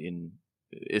fusioneret med en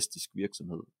estisk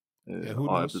virksomhed.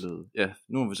 Og er blevet,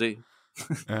 nu må vi se.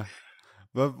 Ja.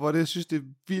 Hvor det, jeg synes, det er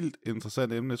et vildt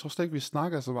interessant emne. Jeg tror slet ikke, vi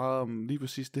snakker så meget om lige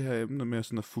præcis det her emne med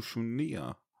sådan at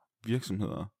fusionere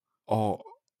virksomheder. Og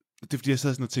det er fordi, jeg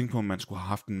sad sådan og tænkte på, om man skulle have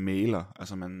haft en mailer.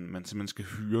 Altså man simpelthen skal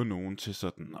hyre nogen til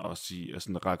sådan at sige, at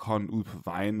sådan række hånden ud på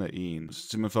vejen af en.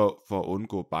 Simpelthen for at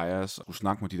undgå bias og kunne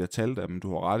snakke med de der tal der. Men du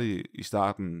har ret i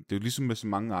starten. Det er jo ligesom med så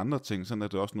mange andre ting. Sådan er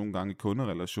det også nogle gange i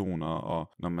kunderelationer.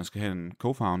 Og når man skal have en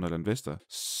co-founder eller investor,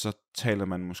 så taler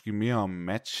man måske mere om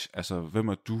match. Altså hvem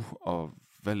er du, og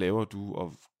hvad laver du,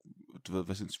 og du ved,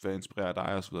 hvad inspirerer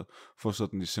dig og så videre. For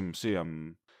sådan ligesom se,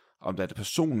 om der er det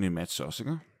personlige match også,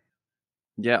 ikke?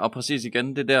 Ja, og præcis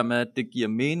igen, det der med, at det giver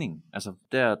mening. Altså,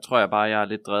 der tror jeg bare, jeg er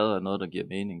lidt drevet af noget, der giver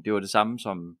mening. Det var det samme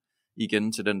som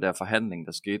igen til den der forhandling,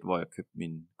 der skete, hvor jeg købte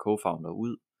min co-founder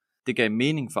ud. Det gav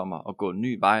mening for mig at gå en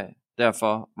ny vej.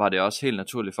 Derfor var det også helt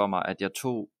naturligt for mig, at jeg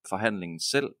tog forhandlingen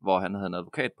selv, hvor han havde en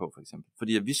advokat på, for eksempel.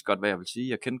 Fordi jeg vidste godt, hvad jeg ville sige.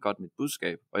 Jeg kendte godt mit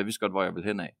budskab, og jeg vidste godt, hvor jeg ville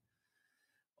hen af.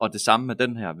 Og det samme med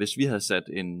den her. Hvis vi havde sat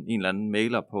en eller anden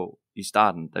mailer på i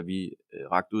starten, da vi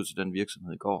rakte ud til den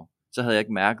virksomhed i går, så havde jeg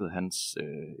ikke mærket hans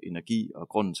energi og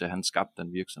grunden til, at han skabte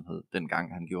den virksomhed,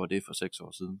 dengang han gjorde det for 6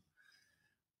 år siden.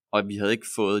 Og vi havde ikke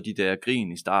fået de der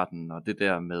grin i starten, og det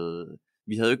der med,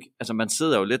 vi havde jo ikke, altså man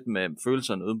sidder jo lidt med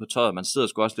følelserne uden på tøjet, man sidder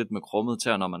sgu også lidt med krummet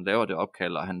til, når man laver det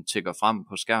opkald, og han tækker frem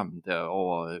på skærmen der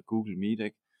over Google Meet,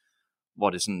 ikke? Hvor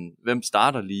det er sådan, hvem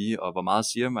starter lige, og hvor meget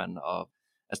siger man, og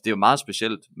altså det er jo meget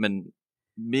specielt, men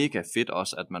mega fedt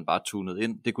også, at man bare tunede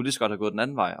ind. Det kunne lige så godt have gået den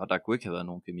anden vej, og der kunne ikke have været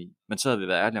nogen kemi. Men så havde vi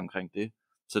været ærlige omkring det.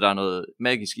 Så der er noget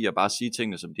magisk i at bare sige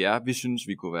tingene, som de er. Vi synes,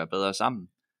 vi kunne være bedre sammen.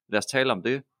 Lad os tale om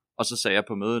det. Og så sagde jeg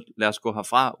på mødet, lad os gå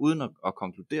herfra, uden at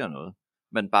konkludere noget.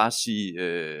 Men bare sige,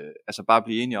 altså bare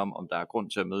blive enige om der er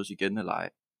grund til at mødes igen eller ej.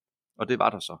 Og det var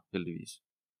der så, heldigvis.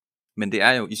 Men det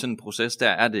er jo i sådan en proces, der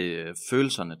er det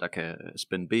følelserne, der kan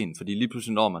spænde ben. Fordi lige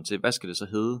pludselig når man til, hvad skal det så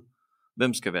hedde?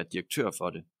 Hvem skal være direktør for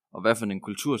det? Og hvad for en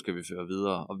kultur skal vi føre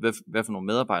videre? Og hvad for nogle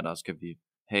medarbejdere skal vi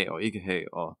have og ikke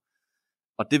have?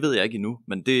 Og det ved jeg ikke endnu,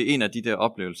 men det er en af de der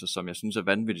oplevelser, som jeg synes er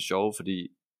vanvittigt sjove, fordi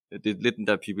det er lidt den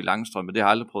der Pippi Langstrømpe, men det har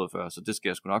jeg aldrig prøvet før, så det skal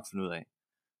jeg sgu nok finde ud af.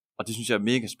 Og det synes jeg er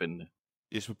mega spændende.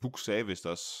 Jesper Buch sagde vist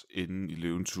også inde i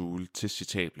Løvens Hule til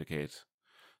Citatplakat,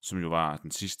 som jo var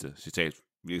den sidste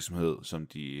citatvirksomhed, som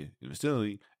de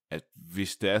investerede i, at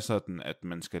hvis det er sådan, at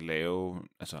man skal lave,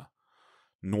 altså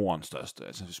Nordens største,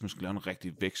 altså hvis man skal lave en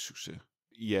rigtig vækstsucces,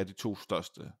 I er de 2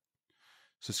 største,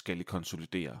 så skal I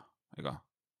konsolidere, ikke?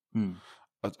 Mm.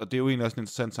 Og det er jo egentlig også en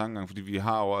interessant tankegang, fordi vi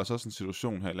har jo altså også en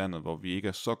situation her i landet, hvor vi ikke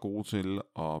er så gode til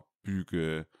at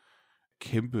bygge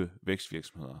kæmpe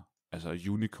vækstvirksomheder, altså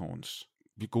unicorns.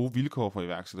 Vi er gode vilkår for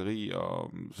iværksætteri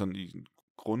og sådan i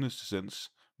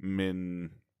grundessens, men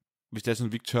hvis det er sådan,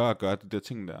 at vi ikke tør at gøre de der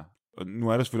ting der, og nu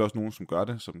er der selvfølgelig også nogen, som gør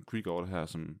det, som Creek over det her,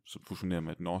 som fusionerer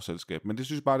med et norsk selskab, men det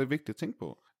synes jeg bare, det er vigtigt at tænke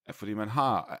på, at fordi man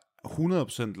har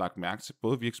 100% lagt mærke til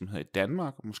både virksomheder i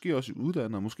Danmark, og måske også i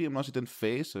udlandet, og måske også i den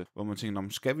fase, hvor man tænker,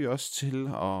 skal vi også til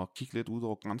at kigge lidt ud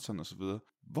over grænserne og så videre.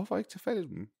 Hvorfor ikke tage fat i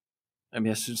dem? Jamen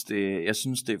jeg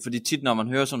synes det, fordi tit når man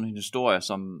hører sådan en historie,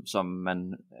 som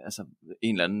man, altså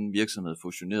en eller anden virksomhed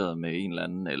fusionerede med en eller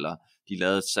anden, eller de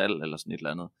lavede et salg, eller sådan et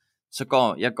eller andet, så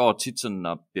går tit sådan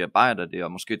og bearbejder det,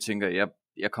 og måske tænker,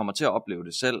 jeg kommer til at opleve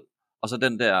det selv, og så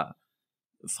den der,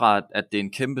 fra at det er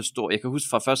en kæmpe stor, jeg kan huske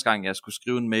fra første gang, jeg skulle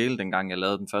skrive en mail, dengang jeg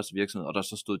lavede den første virksomhed, og der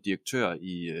så stod direktør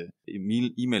i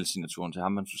e-mail-signaturen til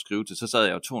ham, man skulle skrive til, så sad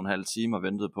jeg jo 2,5 timer og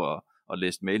ventede på at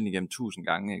læse mailen igennem 1000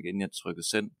 gange, inden jeg trykkede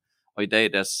send, og i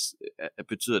dag der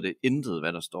betyder det intet,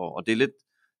 hvad der står, og det er lidt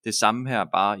det samme her,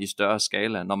 bare i større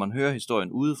skala. Når man hører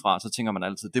historien udefra, så tænker man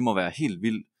altid, det må være helt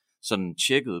vildt, sådan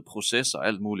tjekket proces og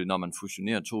alt muligt, når man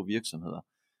fusionerer 2 virksomheder.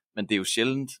 Men det er jo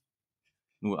sjældent,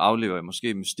 nu aflever jeg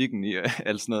måske mystikken i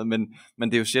alt sådan noget,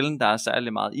 men det er jo sjældent, der er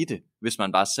særlig meget i det, hvis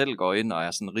man bare selv går ind og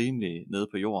er sådan rimelig nede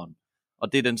på jorden.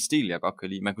 Og det er den stil, jeg godt kan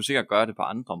lide. Man kunne sikkert gøre det på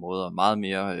andre måder,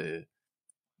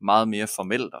 meget mere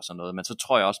formelt og sådan noget, men så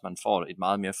tror jeg også, man får et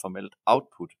meget mere formelt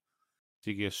output.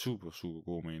 Det giver super, super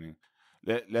god mening.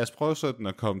 Lad os prøve sådan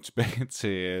at komme tilbage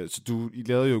til, så I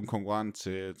lavede jo en konkurrent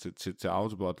til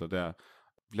Autobottler der.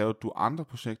 Lavede du andre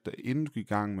projekter, inden du gik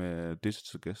i gang med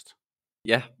Digital Guest?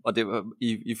 Ja, og det var,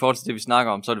 i forhold til det, vi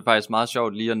snakker om, så er det faktisk meget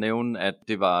sjovt lige at nævne, at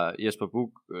det var Jesper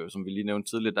Buch, som vi lige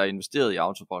nævnte tidligere, der investerede i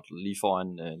Autobottler lige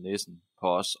foran næsen på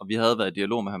os, og vi havde været i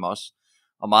dialog med ham også,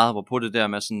 og meget var på det der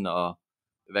med sådan at,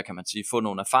 hvad kan man sige, få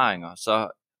nogle erfaringer. Så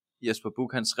Jesper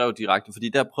Buch, han skrev direkte, fordi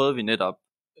der prøvede vi netop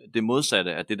det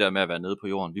modsatte af det der med at være nede på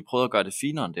jorden. Vi prøvede at gøre det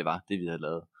finere, end det var, det vi havde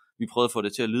lavet. Vi prøvede at få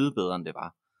det til at lyde bedre, end det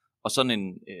var. Og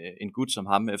sådan en gut som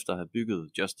ham, efter at have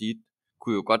bygget Just Eat,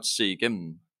 kunne jo godt se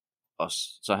igennem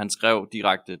os. Så han skrev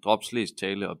direkte drops læst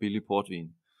tale og billig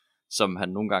portvin, som han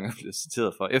nogle gange er blevet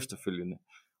citeret for efterfølgende.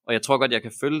 Og jeg tror godt, jeg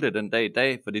kan følge det den dag i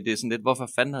dag, fordi det er sådan lidt, hvorfor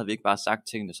fanden havde vi ikke bare sagt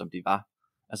tingene, som de var?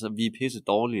 Altså, vi er pisse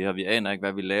dårlige, og vi aner ikke,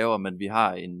 hvad vi laver, men vi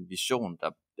har en vision, der,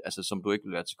 altså, som du ikke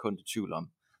vil være til kun i tvivl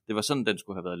om. Det var sådan, den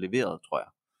skulle have været leveret, tror jeg.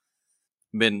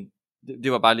 Men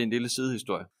det var bare lige en lille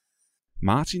sidehistorie.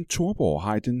 Martin Thorborg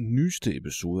har i den nyeste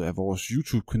episode af vores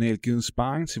YouTube-kanal givet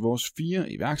sparring til vores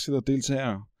 4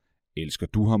 iværksætterdeltagere. Elsker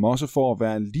du ham også for at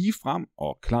være lige frem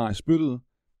og klar i spyttet,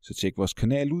 så tjek vores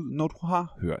kanal ud, når du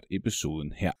har hørt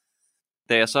episoden her.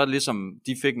 Da jeg så ligesom,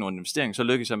 de fik nogle investeringer, så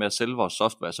lykkedes jeg med at sælge vores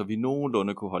software, så vi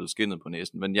nogenlunde kunne holde skinnet på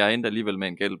næsen. Men jeg endte alligevel med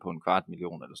en gæld på 250.000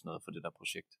 eller sådan noget for det der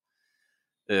projekt.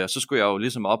 Og så skulle jeg jo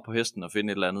ligesom op på hesten og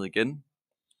finde et eller andet igen.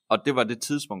 Og det var det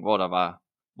tidspunkt, hvor der var,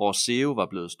 hvor SEO var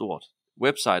blevet stort.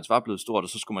 Websites var blevet stort, og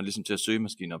så skulle man ligesom til at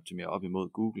søgemaskineoptimere op imod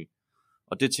Google.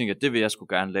 Og det tænkte jeg, det vil jeg sgu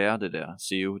gerne lære, det der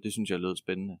SEO. Det synes jeg lød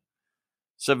spændende.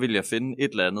 Så ville jeg finde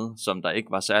et eller andet, som der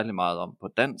ikke var særlig meget om på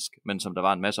dansk, men som der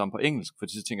var en masse om på engelsk,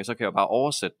 fordi så tænkte jeg, så kan jeg bare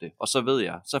oversætte det, og så ved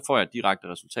jeg, så får jeg et direkte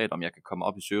resultat, om jeg kan komme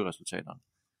op i søgeresultaterne.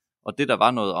 Og det der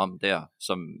var noget om der,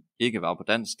 som ikke var på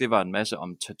dansk, det var en masse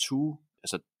om tattoo,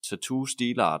 altså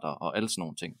tattoo-stilarter og alle sådan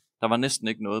nogle ting. Der var næsten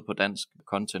ikke noget på dansk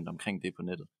content omkring det på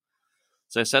nettet.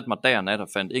 Så jeg satte mig dag og nat og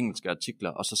fandt engelske artikler,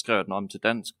 og så skrev jeg den om til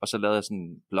dansk, og så lavede jeg sådan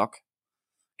en blog,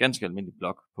 ganske almindelig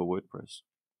blog på WordPress.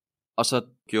 Og så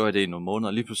gjorde jeg det i nogle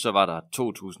måneder. Lige pludselig så var der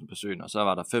 2.000 besøgende, og så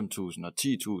var der 5.000 og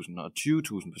 10.000 og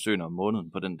 20.000 besøgende om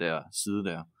måneden på den der side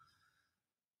der.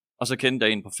 Og så kendte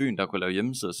jeg en på Fyn, der kunne lave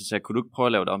hjemmesider, så sagde jeg, kunne du ikke prøve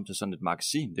at lave det om til sådan et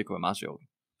magasin? Det kunne være meget sjovt,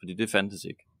 fordi det fandtes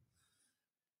ikke.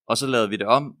 Og så lavede vi det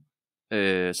om,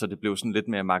 så det blev sådan lidt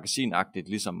mere magasinagtigt,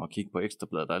 ligesom at kigge på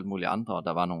Ekstrabladet og alle mulige andre, og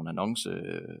der var nogle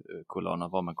annoncekolonner,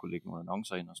 hvor man kunne lægge nogle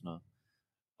annoncer ind og sådan noget.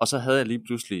 Og så havde jeg lige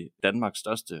pludselig Danmarks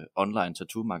største online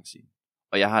tattoo-magasin.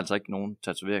 Og jeg har altså ikke nogen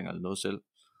tatoveringer eller noget selv.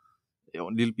 Jo,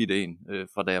 en lille bitte en,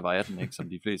 fra da jeg var 18, ikke, som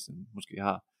de fleste måske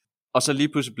har. Og så lige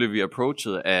pludselig blev vi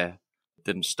approached af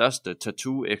den største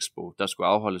tattoo-expo, der skulle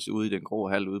afholdes ude i den grå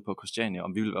hal ude på Christiania,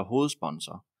 om vi ville være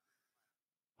hovedsponsor.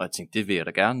 Og jeg tænkte, det vil jeg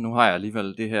da gerne. Nu har jeg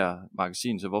alligevel det her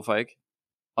magasin, så hvorfor ikke?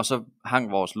 Og så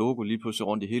hang vores logo lige pludselig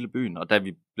rundt i hele byen, og da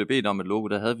vi blev bedt om et logo,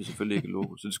 der havde vi selvfølgelig ikke et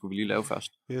logo, så det skulle vi lige lave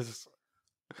først. Yes.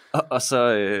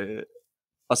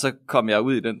 Og så kom jeg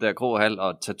ud i den der grå hal,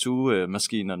 og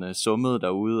tattoo-maskinerne summede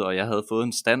derude, og jeg havde fået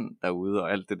en stand derude,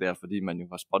 og alt det der, fordi man jo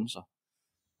var sponsor.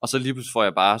 Og så lige pludselig får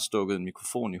jeg bare stukket en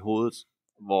mikrofon i hovedet,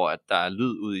 hvor at der er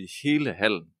lyd ud i hele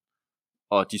hallen.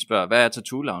 Og de spørger, hvad er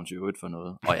Tattoo Lounge i øvrigt for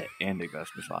noget? Og jeg aner ikke, hvad jeg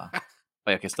skulle svare.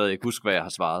 Og jeg kan stadig ikke huske, hvad jeg har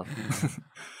svaret.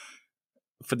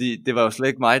 Fordi det var jo slet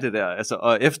ikke mig, det der. Altså,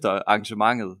 og efter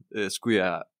arrangementet skulle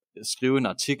jeg skrive en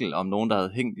artikel om nogen, der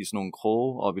havde hængt i sådan nogle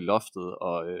kroge op i loftet.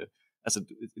 Og altså,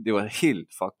 det var helt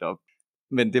fucked up.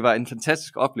 Men det var en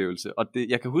fantastisk oplevelse. Og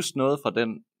jeg kan huske noget fra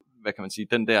den, hvad kan man sige,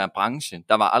 den der branche.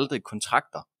 Der var aldrig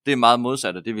kontrakter. Det er meget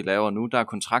modsat af det, vi laver nu. Der er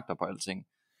kontrakter på alting.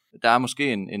 Der er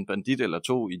måske en bandit eller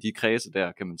to i de kredse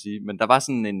der, kan man sige. Men der var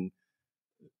sådan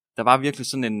der var virkelig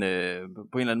sådan en,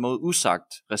 på en eller anden måde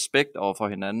usagt respekt over for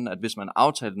hinanden, at hvis man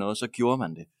aftalte noget, så gjorde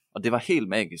man det. Og det var helt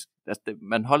magisk. Altså,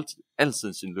 man holdt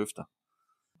altid sine løfter.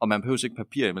 Og man behøvede ikke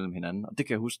papir imellem hinanden. Og det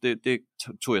kan jeg huske, det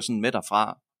tog jeg sådan med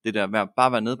derfra. Det der med at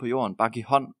bare være nede på jorden, bare give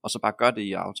hånd, og så bare gøre det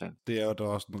i aftale. Det er jo da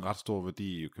også en ret stor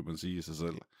værdi, kan man sige i sig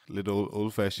selv. Lidt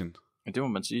old fashion. Ja, det må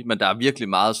man sige. Men der er virkelig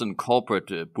meget sådan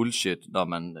corporate bullshit, når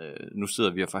man, nu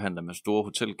sidder vi og forhandler med store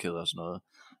hotelkæder og sådan noget.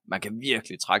 Man kan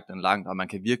virkelig trække den langt, og man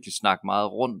kan virkelig snakke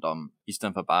meget rundt om, i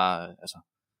stedet for bare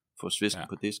få svisken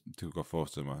på disken. Det kunne jeg godt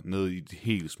forestille mig. Ned i de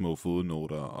helt små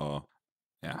fodnoter, og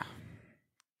ja,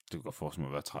 det kunne godt forestille mig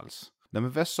at være træls. Nå,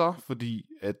 men hvad så? Fordi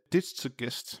at Ditch to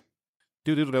Guest,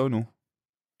 det er jo det, du laver nu.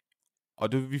 Og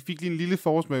vi fik lige en lille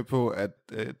forsmag på, at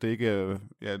det ikke er,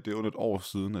 det er under et år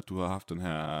siden, at du har haft den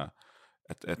her,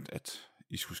 at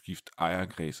I skulle skifte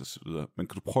ejerkreds og så videre. Men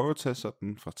kan du prøve at tage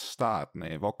sådan fra starten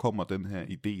af, hvor kommer den her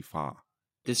idé fra?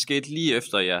 Det skete lige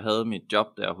efter, jeg havde mit job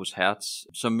der hos Hertz.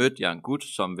 Så mødte jeg en gut,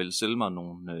 som ville sælge mig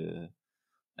nogle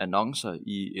annoncer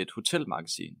i et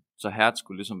hotelmagasin. Så Hertz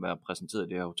skulle ligesom være præsenteret i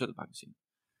det her hotelmagasin.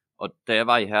 Og da jeg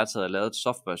var i Hertz, havde jeg lavet et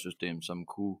softwaresystem, som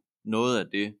kunne noget af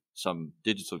det, som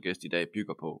Digital Guest i dag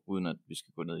bygger på, uden at vi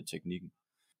skal gå ned i teknikken.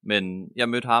 Men jeg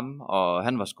mødte ham, og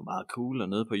han var sgu meget cool og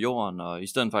nede på jorden, og i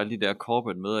stedet for alle de der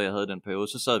corporate møder, jeg havde i den periode,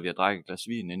 så sad vi og drak et glas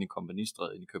vin inde i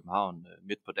Kompagnistræde inde i København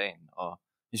midt på dagen, og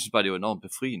jeg synes bare, det var enormt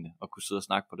befriende at kunne sidde og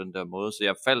snakke på den der måde, så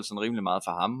jeg faldt sådan rimelig meget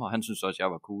for ham, og han synes også,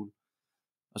 jeg var cool.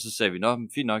 Og så sagde vi, nå,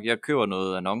 fint nok, jeg køber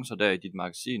noget annoncer der i dit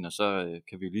magasin, og så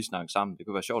kan vi jo lige snakke sammen. Det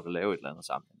kunne være sjovt at lave et eller andet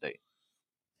sammen en dag.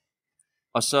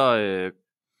 Og så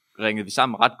ringede vi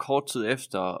sammen ret kort tid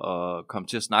efter, og kom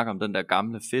til at snakke om den der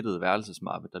gamle fedtede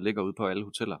værelsesmappe, der ligger ude på alle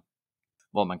hoteller,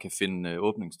 hvor man kan finde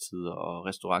åbningstider og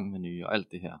restaurantmenu og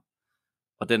alt det her.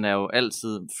 Og den er jo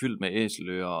altid fyldt med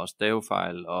æselører og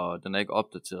stavefejl, og den er ikke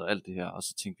opdateret alt det her. Og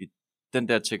så tænkte vi, den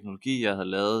der teknologi, jeg havde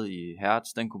lavet i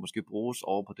Hertz, den kunne måske bruges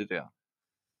over på det der.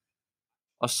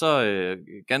 Og så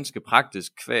ganske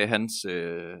praktisk, kvæg hans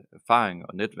erfaring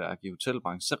og netværk i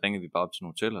hotelbranchen, så ringede vi bare op til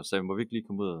nogle hoteller og sagde, må vi ikke lige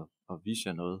komme ud og vise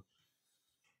jer noget?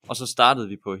 Og så startede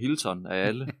vi på Hilton af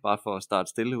alle, bare for at starte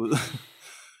stille ud.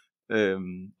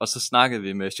 Og så snakkede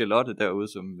vi med Charlotte derude,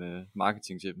 som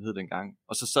marketingchefen hed dengang.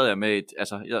 Og så sad jeg med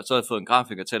så havde jeg fået en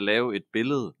grafiker til at lave et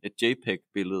billede, et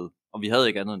JPEG-billede, og vi havde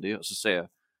ikke andet end det. Og så sagde jeg,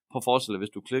 prøv at forestille jer, hvis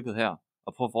du klikkede her,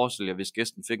 og prøv at forestille jer, hvis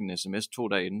gæsten fik en sms 2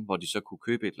 dage inden, hvor de så kunne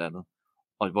købe et eller andet,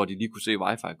 og hvor de lige kunne se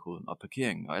wifi-koden og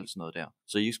parkeringen og alt sådan noget der.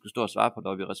 Så I ikke skulle stå og svare på det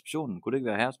oppe i receptionen. Kunne det ikke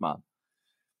være her smart?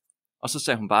 Og så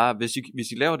sagde hun bare,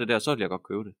 hvis I laver det der, så vil jeg godt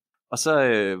købe det. Og så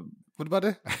Var det bare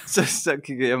det? så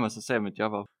kiggede jeg hjem, og så sagde jeg mit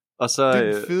job op. Og så, det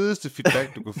er den fedeste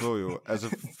feedback, du kan få jo.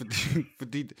 Altså,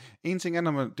 fordi en ting er,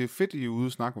 når det er fedt, I er ude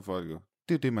og snakke med folk jo.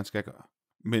 Det er det, man skal gøre.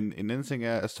 Men en anden ting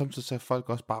er, at samtidig så er folk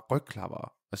også bare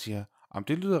rygklapper og siger,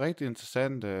 det lyder rigtig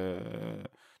interessant.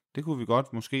 Det kunne vi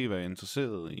godt måske være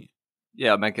interesseret i.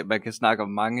 Ja, man kan snakke om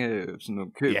mange sådan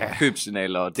nogle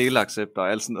købsignaler og delaccepter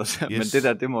og alt sådan noget. Yes. Men det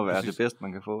der, det må være det bedste,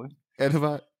 man kan få, ikke? Ja, det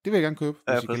vil jeg gerne købe.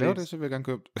 Hvis I kan lave det, så vil jeg gerne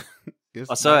købe det. Yes.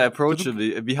 Og så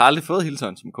approachede vi har aldrig fået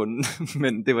Hilton som kunde,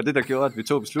 men det var det, der gjorde, at vi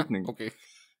tog beslutningen. Okay.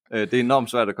 Det er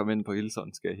enormt svært at komme ind på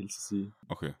Hilton, skal jeg hilse at sige.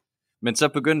 Okay. Men så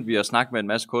begyndte vi at snakke med en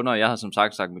masse kunder, og jeg havde som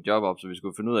sagt mit job op, så vi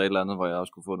skulle finde ud af et eller andet, hvor jeg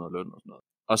også kunne få noget løn og sådan noget.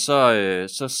 Og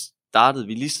så startede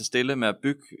vi lige så stille med at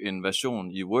bygge en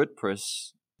version i WordPress.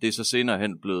 Det er så senere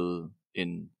hen blevet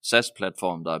en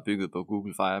SaaS-platform, der er bygget på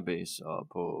Google Firebase og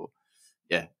på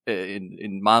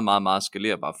en meget, meget, meget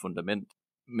skalerbar fundament.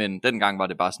 Men dengang var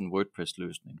det bare sådan en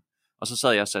WordPress-løsning. Og så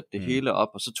sad jeg og satte det hele op,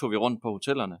 og så tog vi rundt på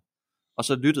hotellerne. Og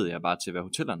så lyttede jeg bare til, hvad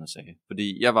hotellerne sagde.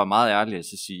 Fordi jeg var meget ærlig at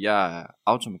sige, jeg er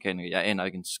automekaniker, jeg aner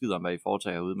ikke en skid om, hvad I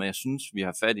foretager herude, men jeg synes, vi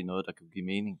har fat i noget, der kan give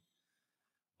mening.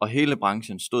 Og hele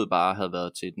branchen stod bare og havde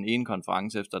været til den ene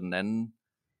konference efter den anden,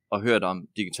 og hørt om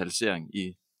digitalisering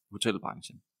i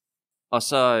hotelbranchen. Og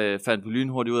så fandt vi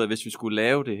lynhurtigt ud af, at hvis vi skulle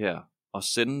lave det her, og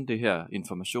sende det her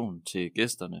information til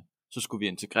gæsterne, så skulle vi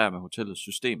integrere med hotellets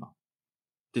systemer.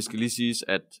 Det skal lige siges,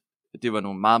 at det var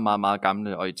nogle meget, meget, meget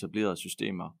gamle og etablerede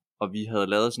systemer, og vi havde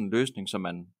lavet sådan en løsning, så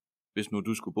man, hvis nu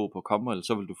du skulle bo på Comwell,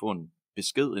 så ville du få en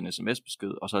besked, en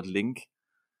sms-besked, og så et link,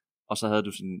 og så havde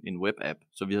du sådan en web-app.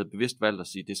 Så vi havde bevidst valgt at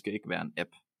sige, at det skal ikke være en app,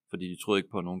 fordi vi troede ikke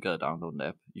på, at nogen gad downloade en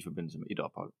app i forbindelse med et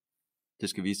ophold. Det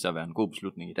skal vise sig at være en god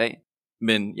beslutning i dag.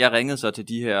 Men jeg ringede så til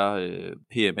de her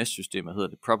PMS-systemer, hedder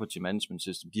det Property Management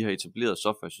System. De har etableret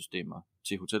software-systemer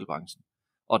til hotelbranchen.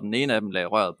 Og den ene af dem lagde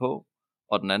røret på,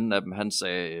 og den anden af dem, han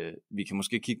sagde, vi kan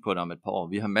måske kigge på det om et par år.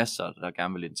 Vi har masser, der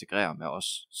gerne vil integrere med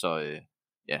os. Så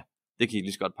det kan I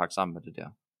lige så godt pakke sammen med det der.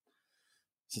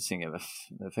 Så tænkte jeg,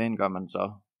 hvad fanden gør man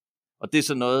så? Og det er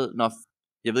så noget,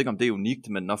 jeg ved ikke om det er unikt,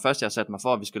 men når først jeg har sat mig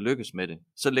for, at vi skal lykkes med det,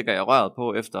 så lægger jeg røret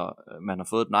på, efter man har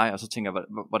fået et nej, og så tænker jeg,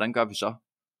 hvordan gør vi så?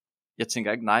 Jeg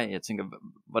tænker ikke nej, jeg tænker,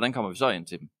 hvordan kommer vi så ind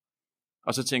til dem?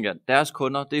 Og så tænker jeg, deres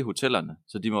kunder, det er hotellerne,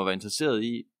 så de må være interesseret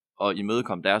i at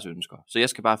imødekomme deres ønsker. Så jeg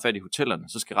skal bare have fat i hotellerne,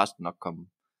 så skal resten nok komme.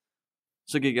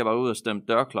 Så gik jeg bare ud og stemte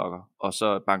dørklokker, og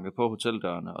så bankede på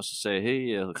hoteldørene, og så sagde hey,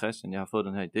 jeg hedder Christian, jeg har fået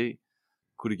den her idé.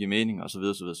 Kunne det give mening, og så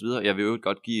videre, så videre, så videre. Jeg vil jo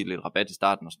godt give lidt rabat i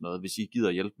starten og sådan noget, hvis I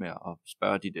gider hjælpe med at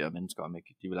spørge de der mennesker, om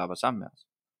ikke de vil arbejde sammen med os.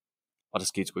 Og der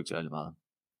skete sgu ikke særlig meget.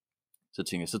 Så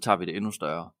tænkte jeg, så tager vi det endnu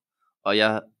større. Og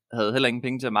jeg havde heller ingen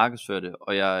penge til at markedsføre det,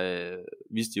 og jeg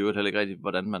vidste jo heller ikke rigtigt,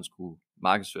 hvordan man skulle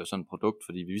markedsføre sådan et produkt,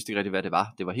 fordi vi vidste ikke rigtigt, hvad det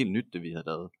var. Det var helt nyt, det vi havde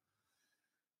lavet.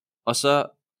 Og så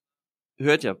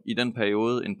hørte jeg i den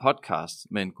periode en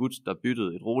podcast med en gut, der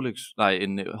byttede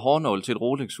en hårnål til et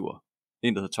Rolex-ur.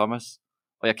 En, der hed Thomas.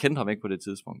 Og jeg kendte ham ikke på det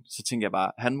tidspunkt. Så tænkte jeg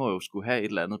bare, han må jo skulle have et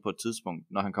eller andet på et tidspunkt,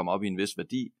 når han kommer op i en vis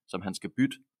værdi, som han skal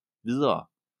bytte videre.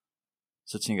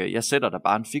 Så tænker jeg sætter der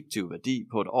bare en fiktiv værdi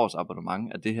på et års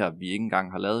abonnement af det her, vi ikke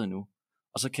engang har lavet endnu.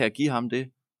 Og så kan jeg give ham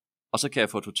det, og så kan jeg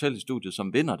få et hotel i studiet,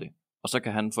 som vinder det. Og så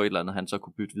kan han få et eller andet, han så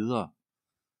kunne bytte videre.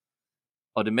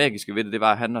 Og det magiske ved det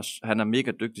var, at han er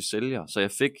mega dygtig sælger.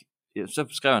 Så så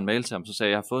skrev jeg en mail til ham, så sagde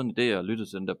jeg har fået en idé og lyttet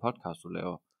til den der podcast, du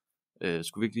laver.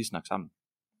 Skulle vi ikke lige snakke sammen?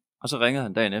 Og så ringede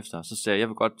han dagen efter, og så sagde jeg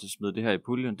vil godt smide det her i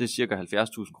puljen. Det er cirka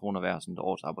 70.000 kroner værd, sådan et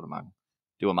års abonnement.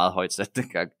 Det var meget højt sat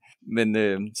dengang. Men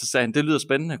så sagde han, det lyder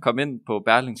spændende, kom ind på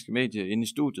Berlingske Medie inde i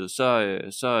studiet, så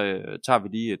tager vi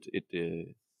lige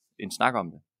en snak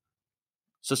om det.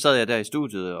 Så sad jeg der i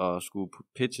studiet og skulle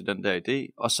pitche den der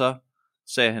idé, og så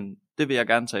sagde han, det vil jeg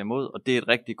gerne tage imod, og det er et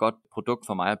rigtig godt produkt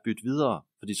for mig at bytte videre,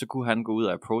 fordi så kunne han gå ud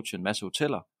og approache en masse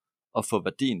hoteller, og få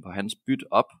værdien på hans byt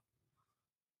op.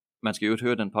 Man skal jo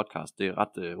høre den podcast, det er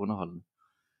ret underholdende.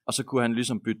 Og så kunne han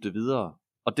ligesom bytte det videre.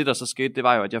 Og det der så skete, det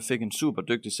var jo, at jeg fik en super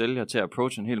dygtig sælger til at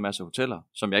approache en hel masse hoteller,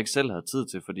 som jeg ikke selv havde tid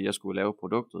til, fordi jeg skulle lave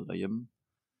produktet derhjemme.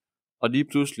 Og lige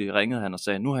pludselig ringede han og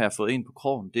sagde, nu har jeg fået en på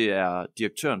krogen, det er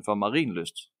direktøren for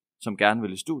Marienlyst, som gerne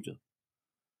vil i studiet.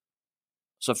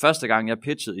 Så første gang jeg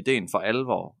pitchede ideen for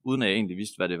alvor, uden at jeg egentlig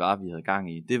vidste, hvad det var, vi havde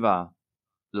gang i, det var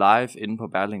live inde på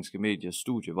Berlingske Medias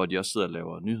studie, hvor de også sidder og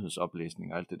laver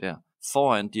nyhedsoplæsning og alt det der,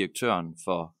 foran direktøren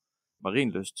for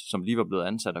Marienlyst, som lige var blevet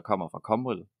ansat og kommer fra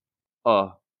Comwell.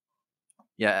 Og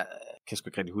jeg kan sgu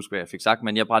ikke rigtig huske, hvad jeg fik sagt,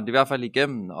 men jeg brændte i hvert fald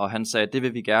igennem, og han sagde, det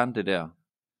vil vi gerne, det der.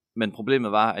 Men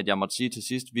problemet var, at jeg måtte sige til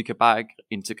sidst, vi kan bare ikke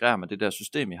integrere med det der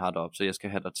system, I har deroppe, så jeg skal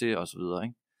have dig til, og så videre,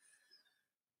 ikke?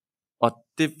 Og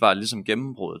det var ligesom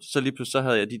gennembruddet. Så lige pludselig så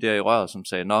havde jeg de der i røret, som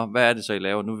sagde, nå, hvad er det så, I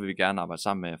laver? Nu vil vi gerne arbejde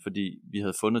sammen med jer, fordi vi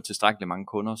havde fundet tilstrækkeligt mange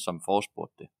kunder, som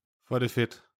forespurgte det. For det er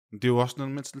fedt. Det er jo også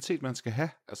noget mentalitet, man skal have,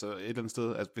 altså et eller andet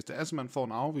sted. Altså, hvis det er, så man får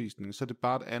en afvisning, så er det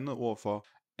bare et andet ord for,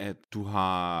 at du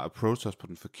har approached os på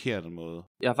den forkerte måde.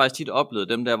 Jeg har faktisk tit oplevet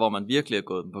dem der, hvor man virkelig er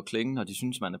gået dem på klingen, og de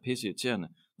synes, man er pisseirriterende.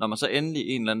 Når man så endelig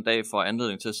en eller anden dag får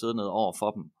anledning til at sidde ned over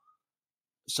for dem,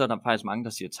 så er der faktisk mange, der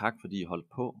siger tak, fordi I holdt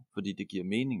på, fordi det giver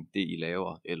mening, det I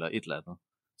laver, eller et eller andet.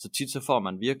 Så tit så får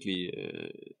man virkelig,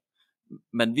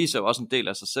 man viser jo også en del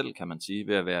af sig selv, kan man sige,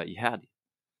 ved at være ihærdig.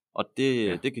 Og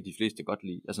det kan de fleste godt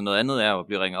lide. Altså noget andet er jo at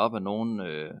blive ringet op af nogen,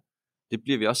 det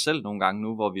bliver vi også selv nogle gange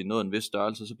nu, hvor vi er nået en vis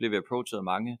størrelse, så bliver vi approachet af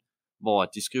mange, hvor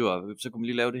de skriver, så kan man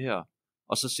lige lave det her.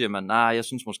 Og så siger man, nej, jeg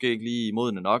synes måske ikke lige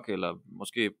modne nok, eller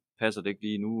måske passer det ikke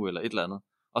lige nu, eller et eller andet.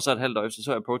 Og så et halvt år efter,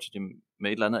 så approachet de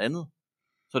med et eller andet.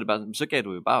 Så er det bare, så gav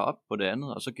du jo bare op på det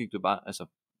andet, og så gik du bare, altså,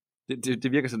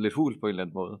 det virker sådan lidt hult på en eller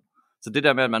anden måde. Så det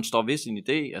der med, at man står ved sin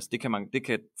idé, altså det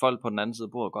kan folk på den anden side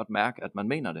af bordet godt mærke, at man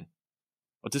mener det.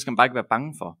 Og det skal man bare ikke være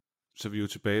bange for. Så vi er jo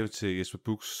tilbage til Jesper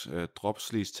Buchs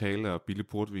dropslæs tale og billig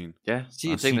portvin. Ja,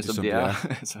 sig tingene som det er.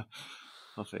 Altså,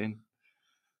 for fanden.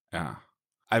 Ja.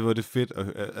 Ej, hvor er det fedt.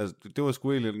 Altså, det var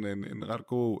sgu egentlig en ret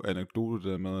god anekdote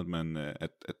der med,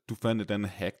 at, at du fandt et andet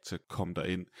hack til at komme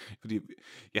derind. Fordi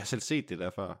jeg har selv set det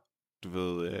derfor. Du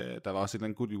ved, der var også en eller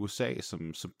anden gut i USA,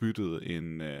 som byttede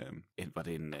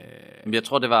Jeg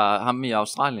tror, det var ham i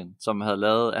Australien, som han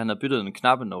havde byttet en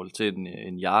knappenål til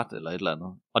en yard eller et eller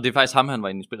andet. Og det er faktisk ham, han var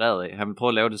inspireret af. Han ville prøve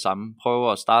at lave det samme.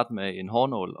 Prøve at starte med en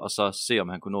hårnål, og så se, om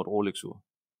han kunne nå et Rolex-ur.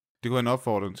 Det kunne være en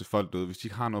opfordring til folk derude. Hvis de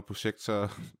ikke har noget projekt, så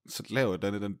laver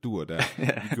den dur der.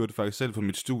 Jeg gjorde det faktisk selv på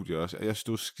mit studie også. Jeg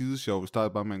stod skide sjov. Vi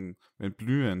startede bare med en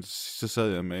blyant. Så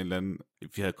sad jeg med en eller anden...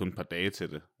 Vi havde kun et par dage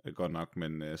til det, godt nok.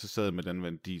 Men så sad jeg med den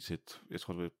værdi til, jeg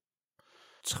tror det var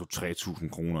 3.000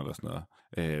 kroner eller sådan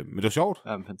noget. Men det var sjovt.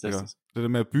 Ja, fantastisk. Det der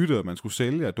med at bytte, og man skulle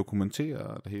sælge og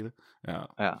dokumentere det hele.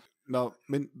 Ja. Nå,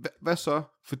 men hvad så?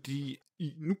 Fordi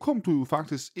nu kom du jo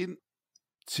faktisk ind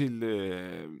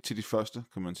til de første,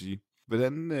 kan man sige.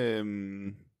 Hvordan,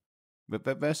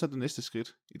 hvad er så det næste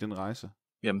skridt i den rejse?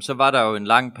 Jamen, så var der jo en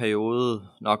lang periode,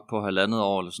 nok på 1,5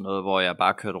 år eller sådan noget, hvor jeg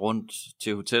bare kørte rundt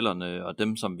til hotellerne, og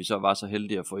dem, som vi så var så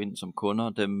heldige at få ind som kunder,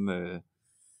 dem,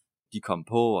 de kom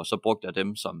på, og så brugte jeg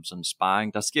dem som sådan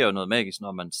sparring. Der sker jo noget magisk,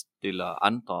 når man stiller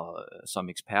andre som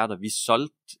eksperter. Vi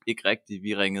solgte ikke rigtigt,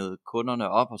 vi ringede kunderne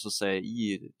op, og så sagde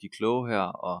I de kloge her,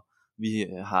 og vi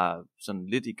har sådan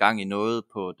lidt i gang i noget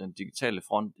på den digitale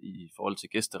front i forhold til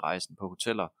gæsterejsen på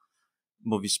hoteller.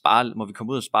 Må vi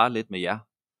komme ud og spare lidt med jer?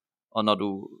 Og når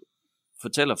du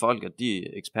fortæller folk, at de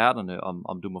er eksperterne,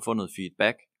 om du må få noget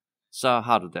feedback, så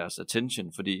har du deres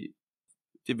attention, fordi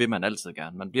det vil man altid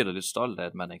gerne. Man bliver da lidt stolt af,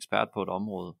 at man er ekspert på et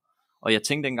område. Og jeg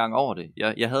tænkte ikke engang over det.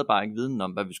 Jeg havde bare ikke viden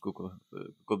om, hvad vi skulle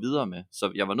gå videre med,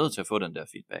 så jeg var nødt til at få den der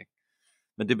feedback.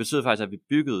 Men det betød faktisk,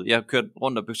 at jeg kørte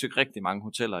rundt og besøgte rigtig mange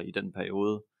hoteller i den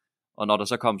periode. Og når der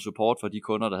så kom support for de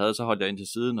kunder, der havde, så holdt jeg ind til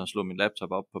siden og slog min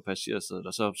laptop op på passagersædet,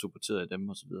 og så supporterede jeg dem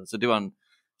og så videre. Så det var en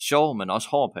sjov, men også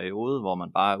hård periode, hvor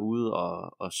man bare er ude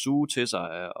og suge til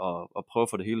sig og prøve at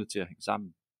få det hele til at hænge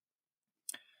sammen.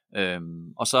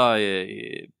 Og så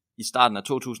i starten af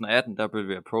 2018, der blev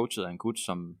vi approachet af en gut,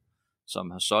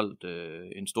 som har solgt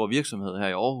en stor virksomhed her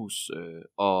i Aarhus,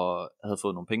 og havde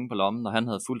fået nogle penge på lommen, og han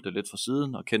havde fulgt det lidt fra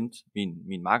siden og kendt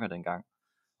min makker dengang,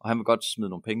 og han ville godt smide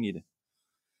nogle penge i det.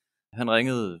 Han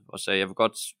ringede og sagde, jeg vil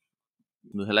godt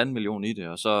med 1,5 million i det,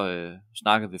 og så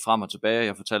snakkede vi frem og tilbage,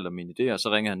 jeg fortalte om mine idéer, og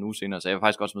så ringede han nu senere og sagde, jeg vil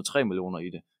faktisk også med 3 millioner i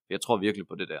det. Jeg tror virkelig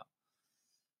på det der.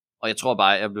 Og jeg tror bare,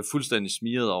 jeg blev fuldstændig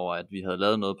smiret over, at vi havde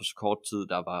lavet noget på så kort tid,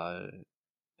 der var,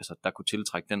 der kunne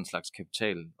tiltrække den slags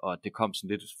kapital, og at det kom sådan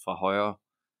lidt fra højre.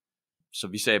 Så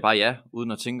vi sagde bare ja,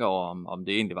 uden at tænke over, om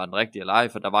det egentlig var den rigtige eller ej,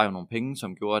 for der var jo nogle penge,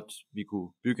 som gjorde, at vi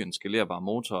kunne bygge en skalerbar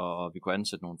motor, og vi kunne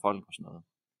ansætte nogle folk og sådan noget.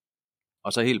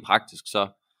 Og så helt praktisk, så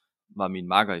var min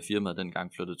makker i firmaet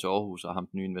dengang flyttet til Aarhus, og ham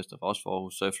den nye investor for os for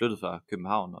Aarhus, så jeg flyttede fra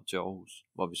København op til Aarhus,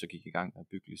 hvor vi så gik i gang med at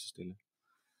bygge lige så stille.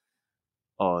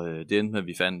 Og det endte med, at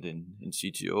vi fandt en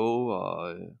CTO,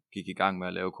 og gik i gang med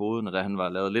at lave koden, og da han var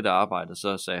lavet lidt af arbejdet,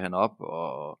 så sagde han op,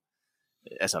 og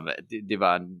det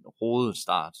var en rodet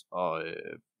start, og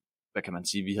hvad kan man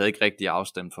sige, vi havde ikke rigtig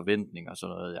afstemt forventninger og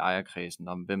sådan noget i ejerkredsen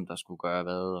om, hvem der skulle gøre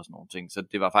hvad og sådan nogle ting. Så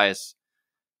det var faktisk,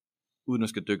 uden at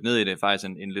skal dykke ned i det, faktisk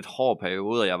en lidt hård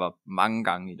periode, og jeg var mange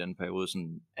gange i den periode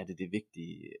sådan, er det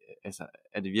vigtige,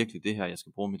 er det virkelig det her, jeg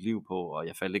skal bruge mit liv på, og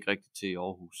jeg faldt ikke rigtig til i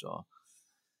Aarhus. Og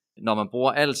når man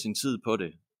bruger al sin tid på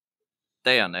det,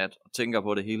 dag og nat, og tænker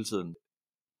på det hele tiden,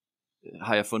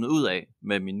 har jeg fundet ud af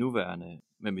med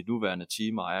mit nuværende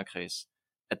team og ejerkreds,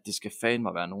 at det skal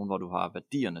fandme være nogen, hvor du har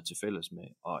værdierne til fælles med,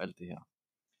 og alt det her.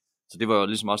 Så det var jo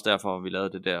ligesom også derfor, vi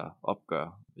lavede det der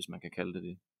opgør, hvis man kan kalde det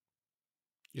det.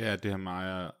 Ja, det her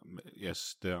med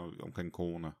yes, det er omkring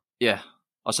corona. Ja,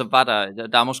 og så var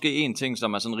der er måske en ting,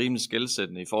 som er sådan rimelig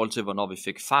skelsættende i forhold til, hvornår vi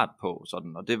fik fart på,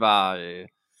 sådan, og det var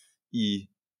i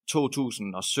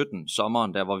 2017,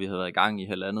 sommeren, der hvor vi havde været i gang i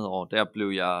 1,5 år, der blev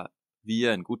jeg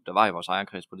via en gut, der var i vores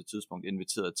ejerkreds på det tidspunkt,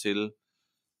 inviteret til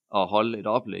at holde et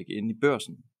oplæg inde i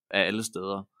Børsen af alle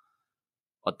steder.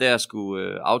 Og der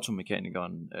skulle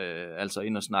automekanikeren altså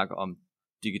ind og snakke om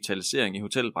digitalisering i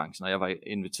hotelbranchen, og jeg var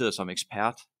inviteret som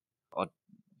ekspert. Og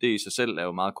det i sig selv er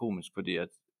jo meget komisk, fordi at,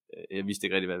 jeg vidste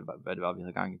ikke rigtig, hvad det var, vi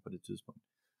havde gang i på det tidspunkt.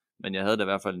 Men jeg havde da i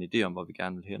hvert fald en idé om, hvor vi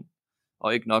gerne ville hen.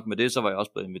 Og ikke nok med det, så var jeg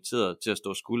også blevet inviteret til at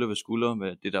stå skulder ved skulder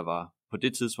med det, der var på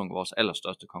det tidspunkt vores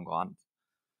allerstørste konkurrent.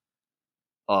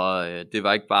 Og det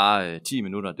var ikke bare 10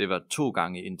 minutter, det var 2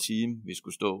 gange en time, vi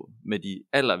skulle stå med de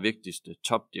allervigtigste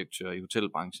topdirektører i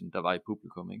hotelbranchen, der var i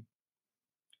publikum, ikke?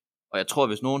 Og jeg tror,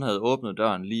 hvis nogen havde åbnet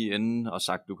døren lige inden og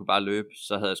sagt, du kan bare løbe,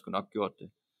 så havde jeg sgu nok gjort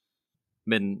det.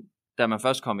 Men da man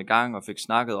først kom i gang og fik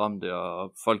snakket om det,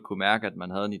 og folk kunne mærke, at man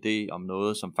havde en idé om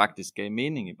noget, som faktisk gav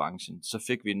mening i branchen, så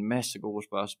fik vi en masse gode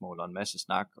spørgsmål og en masse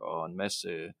snak og en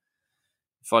masse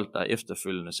folk, der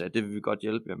efterfølgende sagde, det vil vi godt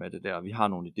hjælpe jer med det der, og vi har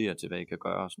nogle idéer til, hvad I kan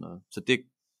gøre og sådan noget. Så det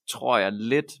tror jeg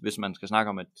lidt, hvis man skal snakke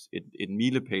om et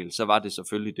milepæl, så var det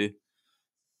selvfølgelig det.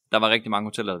 Der var rigtig mange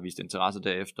hoteller, der viste interesse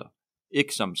derefter.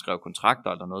 Ikke som skrev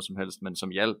kontrakter eller noget som helst, men som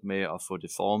hjalp med at få det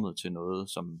formet til noget,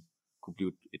 som kunne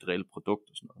blive et reelt produkt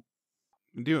og sådan noget.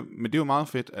 Men det er jo meget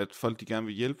fedt, at folk de gerne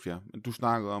vil hjælpe jer. Men du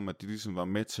snakkede om, at de ligesom var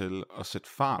med til at sætte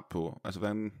fart på. Altså,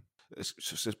 hvordan, jeg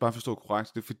skal bare forstå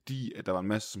korrekt, det er fordi, at der var en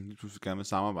masse, som lige pludselig gerne vil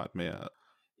samarbejde med jer.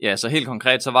 Ja, så helt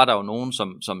konkret, så var der jo nogen,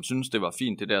 som synes det var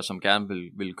fint, det der, som gerne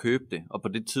ville købe det. Og på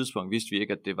det tidspunkt vidste vi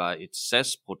ikke, at det var et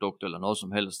SaaS-produkt eller noget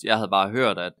som helst. Jeg havde bare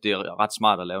hørt, at det er ret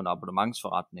smart at lave en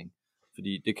abonnementsforretning,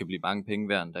 fordi det kan blive mange penge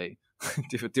hver en dag.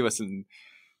 det var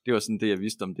sådan det, jeg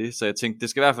vidste om det. Så jeg tænkte, det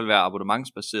skal i hvert fald være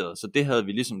abonnementsbaseret. Så det havde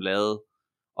vi ligesom lavet.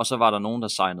 Og så var der nogen, der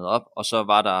signede op. Og så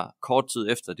var der kort tid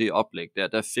efter det oplæg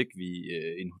der fik vi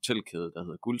en hotelkæde, der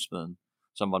hedder Guldsmeden,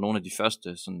 som var nogle af de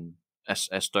første sådan,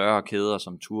 af større kæder,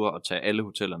 som turde at tage alle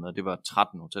hoteller med. Det var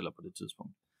 13 hoteller på det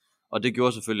tidspunkt. Og det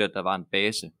gjorde selvfølgelig, at der var en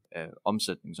base af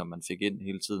omsætning, som man fik ind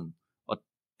hele tiden. Og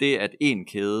det, at en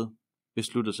kæde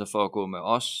besluttede sig for at gå med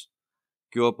os,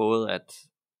 gjorde både, at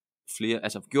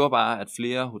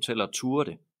flere hoteller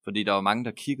turde det, fordi der var mange,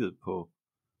 der kiggede på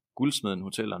Guldsmeden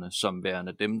hotellerne som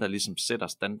værende dem, der ligesom sætter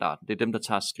standarden. Det er dem, der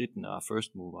tager skridtene og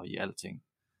first mover i alting.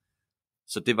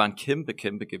 Så det var en kæmpe,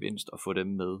 kæmpe gevinst at få dem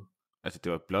med. Altså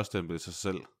det var et blåstempel i sig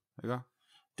selv, ikke?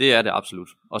 Det er det absolut.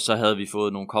 Og så havde vi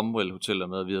fået nogle Comwell hoteller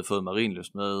med, vi havde fået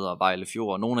Marienlyst med og Vejle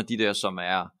Fjord, og nogle af de der, som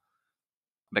er,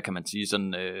 hvad kan man sige,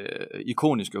 sådan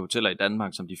ikoniske hoteller i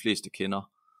Danmark, som de fleste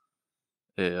kender.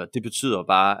 Og det betyder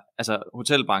bare, altså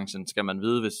hotelbranchen skal man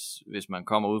vide, hvis man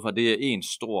kommer ud fra, det er en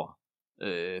stor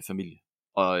familie.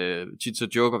 Og tit så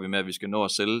joker vi med, at vi skal nå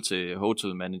at sælge til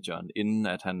hotelmanageren, inden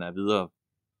at han er videre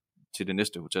til det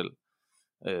næste hotel.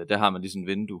 Der har man lige sådan et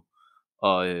vindue.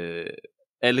 Og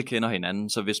alle kender hinanden,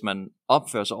 så hvis man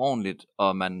opfører sig ordentligt,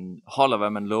 og man holder, hvad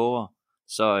man lover,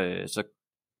 så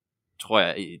tror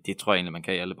jeg egentlig, man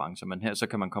kan i alle brancher. Men her, så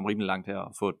kan man komme rimelig langt her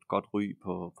og få et godt ry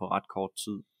på ret kort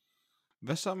tid.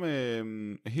 Hvad så med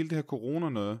hele det her corona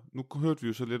noget? Nu hørte vi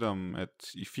jo så lidt om, at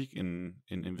I fik en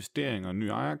investering og en ny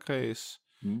ejerkreds.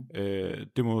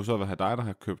 Det må jo så være dig, der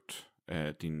har købt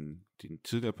din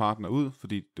tidligere partner ud,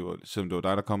 fordi selvom det var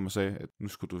dig, der kom og sagde, at nu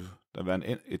skulle der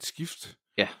være et skift.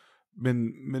 Ja.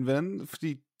 Men hvordan,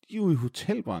 fordi I er jo i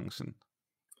hotelbranchen.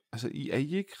 Altså, er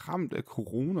I ikke ramt af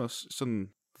corona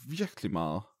sådan virkelig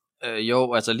meget?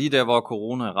 Jo, altså lige der, hvor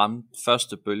corona ramte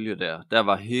første bølge der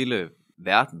var hele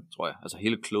verden, tror jeg, altså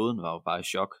hele kloden var jo bare i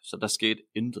chok, så der skete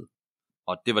intet.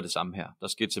 Og det var det samme her, der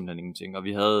skete simpelthen ingenting, og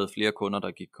vi havde flere kunder,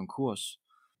 der gik konkurs.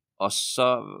 Og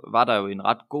så var der jo en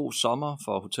ret god sommer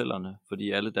for hotellerne,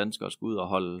 fordi alle danskere skulle ud og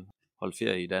holde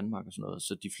ferie i Danmark og sådan noget.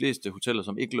 Så de fleste hoteller,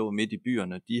 som ikke lå midt i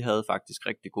byerne, de havde faktisk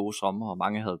rigtig gode sommer, og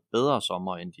mange havde bedre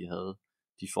sommer, end de havde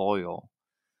de forrige år.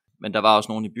 Men der var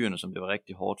også nogle i byerne, som det var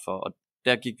rigtig hårdt for, og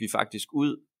der gik vi faktisk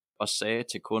ud og sagde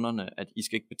til kunderne, at I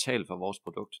skal ikke betale for vores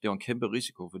produkt. Det var en kæmpe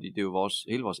risiko, fordi det er jo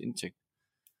hele vores indtægt.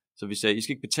 Så vi sagde, I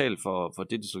skal ikke betale for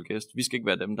Digital Guest. Vi skal ikke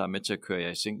være dem, der er med til at køre jer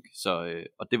i sink.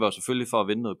 Og det var selvfølgelig for at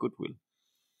vinde noget goodwill.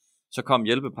 Så kom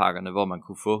hjælpepakkerne, hvor man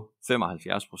kunne få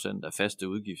 75% af faste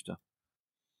udgifter.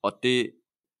 Og det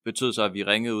betød så, at vi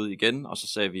ringede ud igen, og så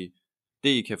sagde vi, det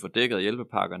I kan få dækket af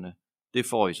hjælpepakkerne, det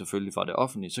får I selvfølgelig fra det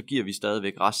offentlige. Så giver vi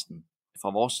stadigvæk resten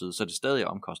fra vores side, så det stadig er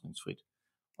omkostningsfrit.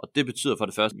 Og det betyder for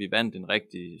det første, at vi vandt en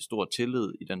rigtig stor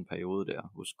tillid i den periode der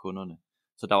hos kunderne.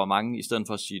 Så der var mange, i stedet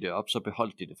for at sige det op, så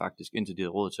beholdt de det faktisk, indtil de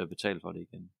havde råd til at betale for det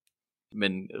igen.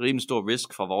 Men rimelig stor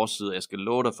risk fra vores side. Jeg skal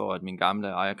love dig for, at min gamle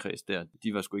ejerkreds der,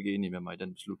 de var sgu ikke enige med mig i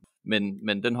den beslutning.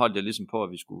 Men den holdt jeg ligesom på,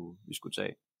 at vi skulle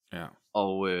tage. Ja.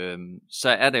 Og så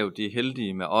er det jo det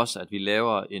heldige med os, at vi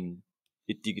laver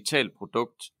et digitalt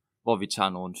produkt, hvor vi tager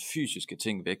nogle fysiske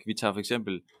ting væk. Vi tager for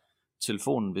eksempel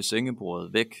telefonen ved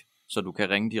sengebordet væk, så du kan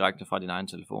ringe direkte fra din egen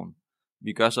telefon.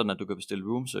 Vi gør sådan, at du kan bestille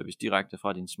room service direkte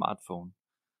fra din smartphone.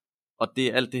 Og det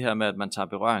er alt det her med, at man tager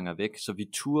berøringer væk, så vi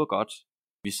turer godt.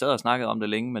 Vi sad og snakkede om det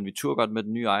længe, men vi turer godt med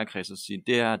den nye ejerkreds og sige,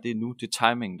 det er nu det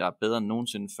timing, der er bedre end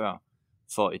nogensinde før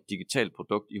for et digitalt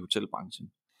produkt i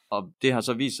hotelbranchen. Og det har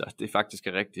så vist sig, at det faktisk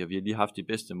er rigtigt, og vi har lige haft de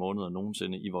bedste måneder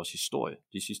nogensinde i vores historie,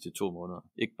 de sidste 2 måneder.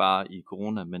 Ikke bare i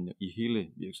corona, men i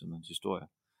hele virksomhedens historie.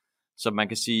 Så man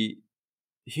kan sige,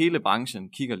 hele branchen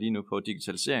kigger lige nu på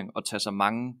digitalisering og tager så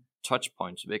mange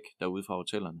touchpoints væk derude fra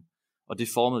hotellerne. Og det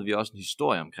formede vi også en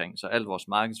historie omkring, så al vores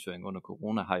markedsføring under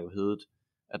corona har jo heddet,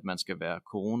 at man skal være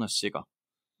coronasikker,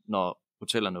 når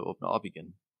hotellerne åbner op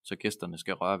igen, så gæsterne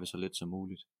skal røre ved så lidt som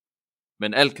muligt.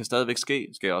 Men alt kan stadigvæk ske,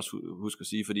 skal jeg også huske at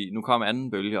sige, fordi nu kommer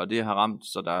anden bølge, og det har ramt,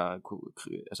 så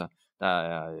der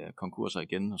er konkurser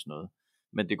igen og sådan noget.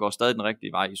 Men det går stadig den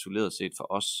rigtige vej isoleret set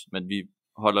for os, men vi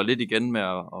holder lidt igen med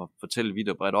at fortælle vidt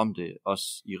og bredt om det,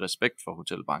 også i respekt for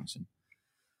hotelbranchen.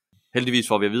 Heldigvis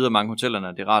får vi at vide af mange hotellerne,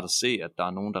 at det er rart at se, at der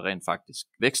er nogen, der rent faktisk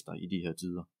vækster i de her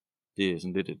tider. Det er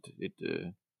sådan lidt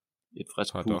et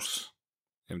frisk pust.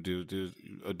 Jamen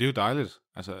det er jo dejligt,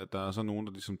 altså at der er så nogen,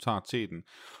 der ligesom tager teten.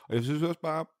 Og jeg synes også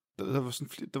bare,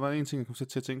 der var en ting, jeg kom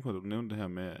til at tænke på, da du nævnte det her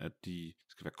med, at de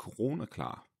skal være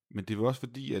coronaklar. Men det var også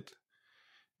fordi, at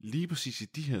lige præcis i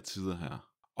de her tider her,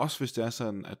 også hvis det er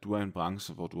sådan, at du er i en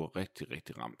branche, hvor du er rigtig,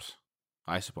 rigtig ramt,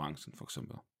 rejsebranchen for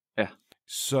eksempel, ja.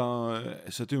 Så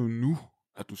det er jo nu,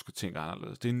 at du skal tænke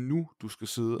anderledes. Det er nu, du skal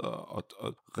sidde og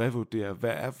revurdere,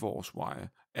 hvad er vores why?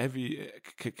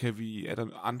 Er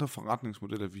der andre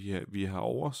forretningsmodeller, vi har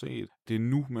overset? Det er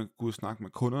nu, man går ud og snakke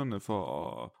med kunderne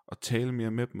for at tale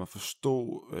mere med dem og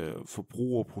forstå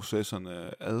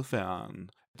forbrugerprocesserne, adfærden,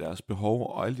 deres behov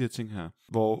og alle de her ting her.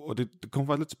 Og det kommer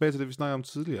faktisk lidt tilbage til det, vi snakkede om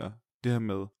tidligere. Det her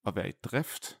med at være i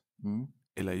drift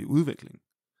eller i udvikling.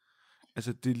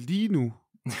 Altså det er lige nu,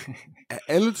 af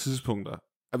alle tidspunkter.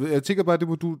 Jeg tænker bare,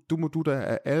 det må du da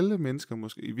af alle mennesker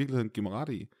måske i virkeligheden give mig ret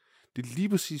i. Det er lige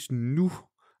præcis nu,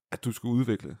 at du skal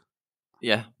udvikle.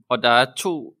 Ja, og der er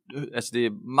det er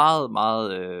meget, meget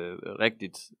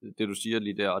rigtigt, det du siger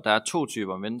lige der, og der er 2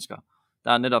 typer mennesker.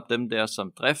 Der er netop dem der,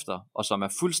 som drifter, og som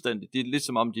er fuldstændig, det er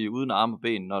ligesom om de er uden arme og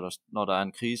ben, når der er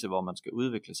en krise, hvor man skal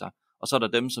udvikle sig. Og så er der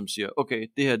dem, som siger, okay,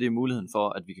 det her det er muligheden for,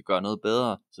 at vi kan gøre noget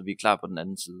bedre, så vi er klar på den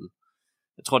anden side.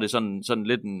 Jeg tror, det er sådan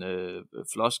lidt en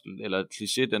floskel, eller et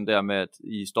kliché, den der med, at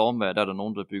i stormvejr, der er der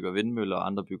nogen, der bygger vindmøller, og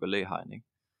andre bygger læhegn, ikke?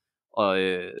 Og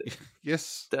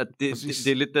yes, det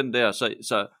er lidt den der,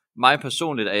 så mig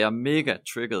personligt er jeg mega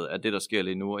trigget af det, der sker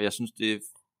lige nu, og jeg synes, det er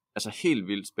altså helt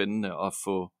vildt spændende at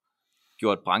få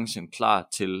gjort branchen klar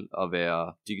til at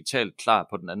være digitalt klar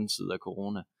på den anden side af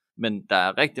corona. Men der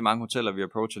er rigtig mange hoteller, vi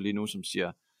approacher lige nu, som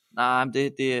siger, nej,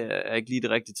 det er ikke lige det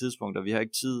rigtige tidspunkt, og vi har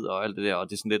ikke tid og alt det der, og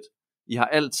det er sådan lidt, I har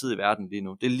altid i verden lige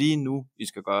nu. Det er lige nu, I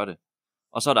skal gøre det.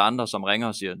 Og så er der andre, som ringer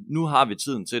og siger, nu har vi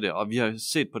tiden til det, og vi har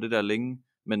set på det der længe,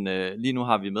 men lige nu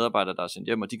har vi medarbejdere, der er sendt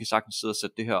hjem, og de kan sagtens sidde og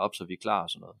sætte det her op, så vi er klar og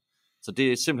sådan noget. Så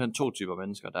det er simpelthen 2 typer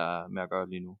mennesker, der er med at gøre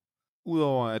lige nu.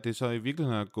 Udover at det så i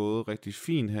virkeligheden er gået rigtig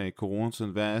fint her i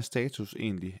coronatiden, hvad er status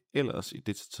egentlig ellers i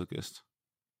Digital Guest?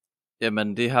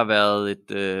 Jamen, det har været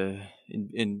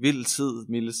en vild tid,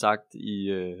 mildt sagt,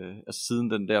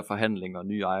 siden den der forhandling og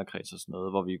nye ejerkreds og sådan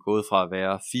noget, hvor vi er gået fra at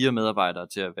være 4 medarbejdere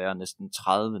til at være næsten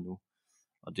 30 nu.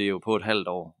 Og det er jo på et halvt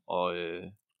år. Og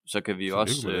så kan vi så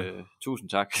også... tusind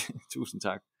tak. Tusind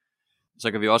tak.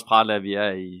 Så kan vi også prale af, at vi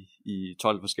er i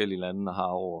 12 forskellige lande og har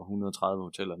over 130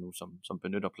 hoteller nu, som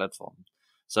benytter platformen.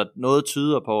 Så noget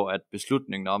tyder på, at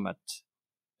beslutningen om, at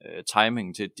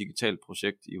timingen til et digitalt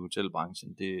projekt i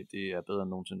hotelbranchen, det er bedre end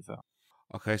nogensinde før.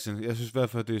 Og Christian, jeg synes i hvert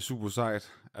fald, det er super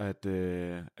sejt, at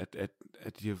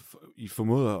I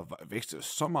formåede at vækste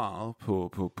så meget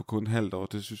på kun et halvt år.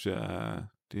 Det synes jeg,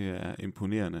 det er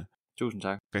imponerende. Tusind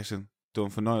tak. Christian, det var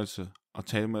en fornøjelse at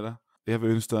tale med dig. Jeg vil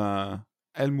ønske dig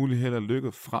alt muligt held og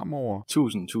lykke fremover.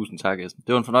 Tusind tak, Esben.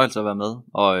 Det var en fornøjelse at være med,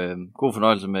 og god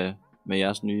fornøjelse med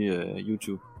jeres nye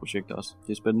YouTube-projekt også.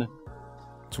 Det er spændende.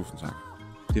 Tusind tak.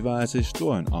 Det var altså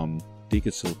historien om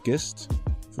Digital Guest,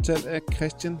 fortalt af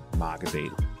Christian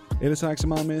Markedal. Ellers har jeg ikke så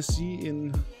meget med at sige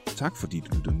end tak, fordi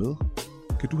du lyttede med.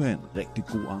 Kan du have en rigtig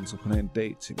god entreprenant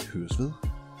dag, til vi høres ved.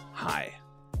 Hej.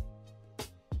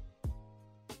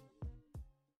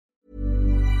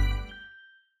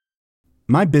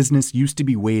 My business used to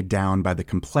be weighed down by the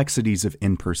complexities of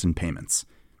in-person payments.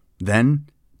 Then,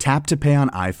 Tap to Pay on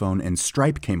iPhone and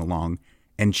Stripe came along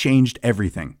and changed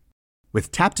everything.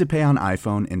 With Tap to Pay on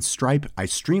iPhone and Stripe, I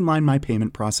streamlined my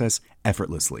payment process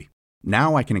effortlessly.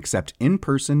 Now I can accept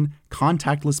in-person,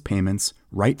 contactless payments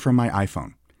right from my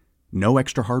iPhone. No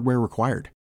extra hardware required.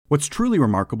 What's truly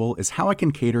remarkable is how I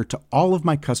can cater to all of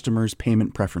my customers'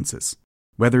 payment preferences.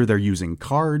 Whether they're using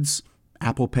cards,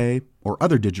 Apple Pay, or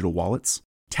other digital wallets,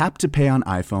 Tap to Pay on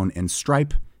iPhone and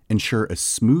Stripe ensure a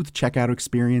smooth checkout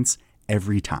experience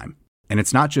every time. And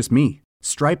it's not just me.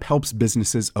 Stripe helps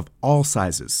businesses of all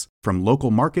sizes, from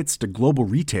local markets to global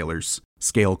retailers,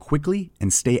 scale quickly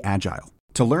and stay agile.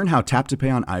 To learn how Tap to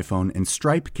Pay on iPhone and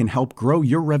Stripe can help grow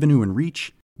your revenue and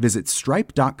reach, visit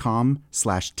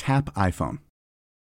stripe.com/tapiphone.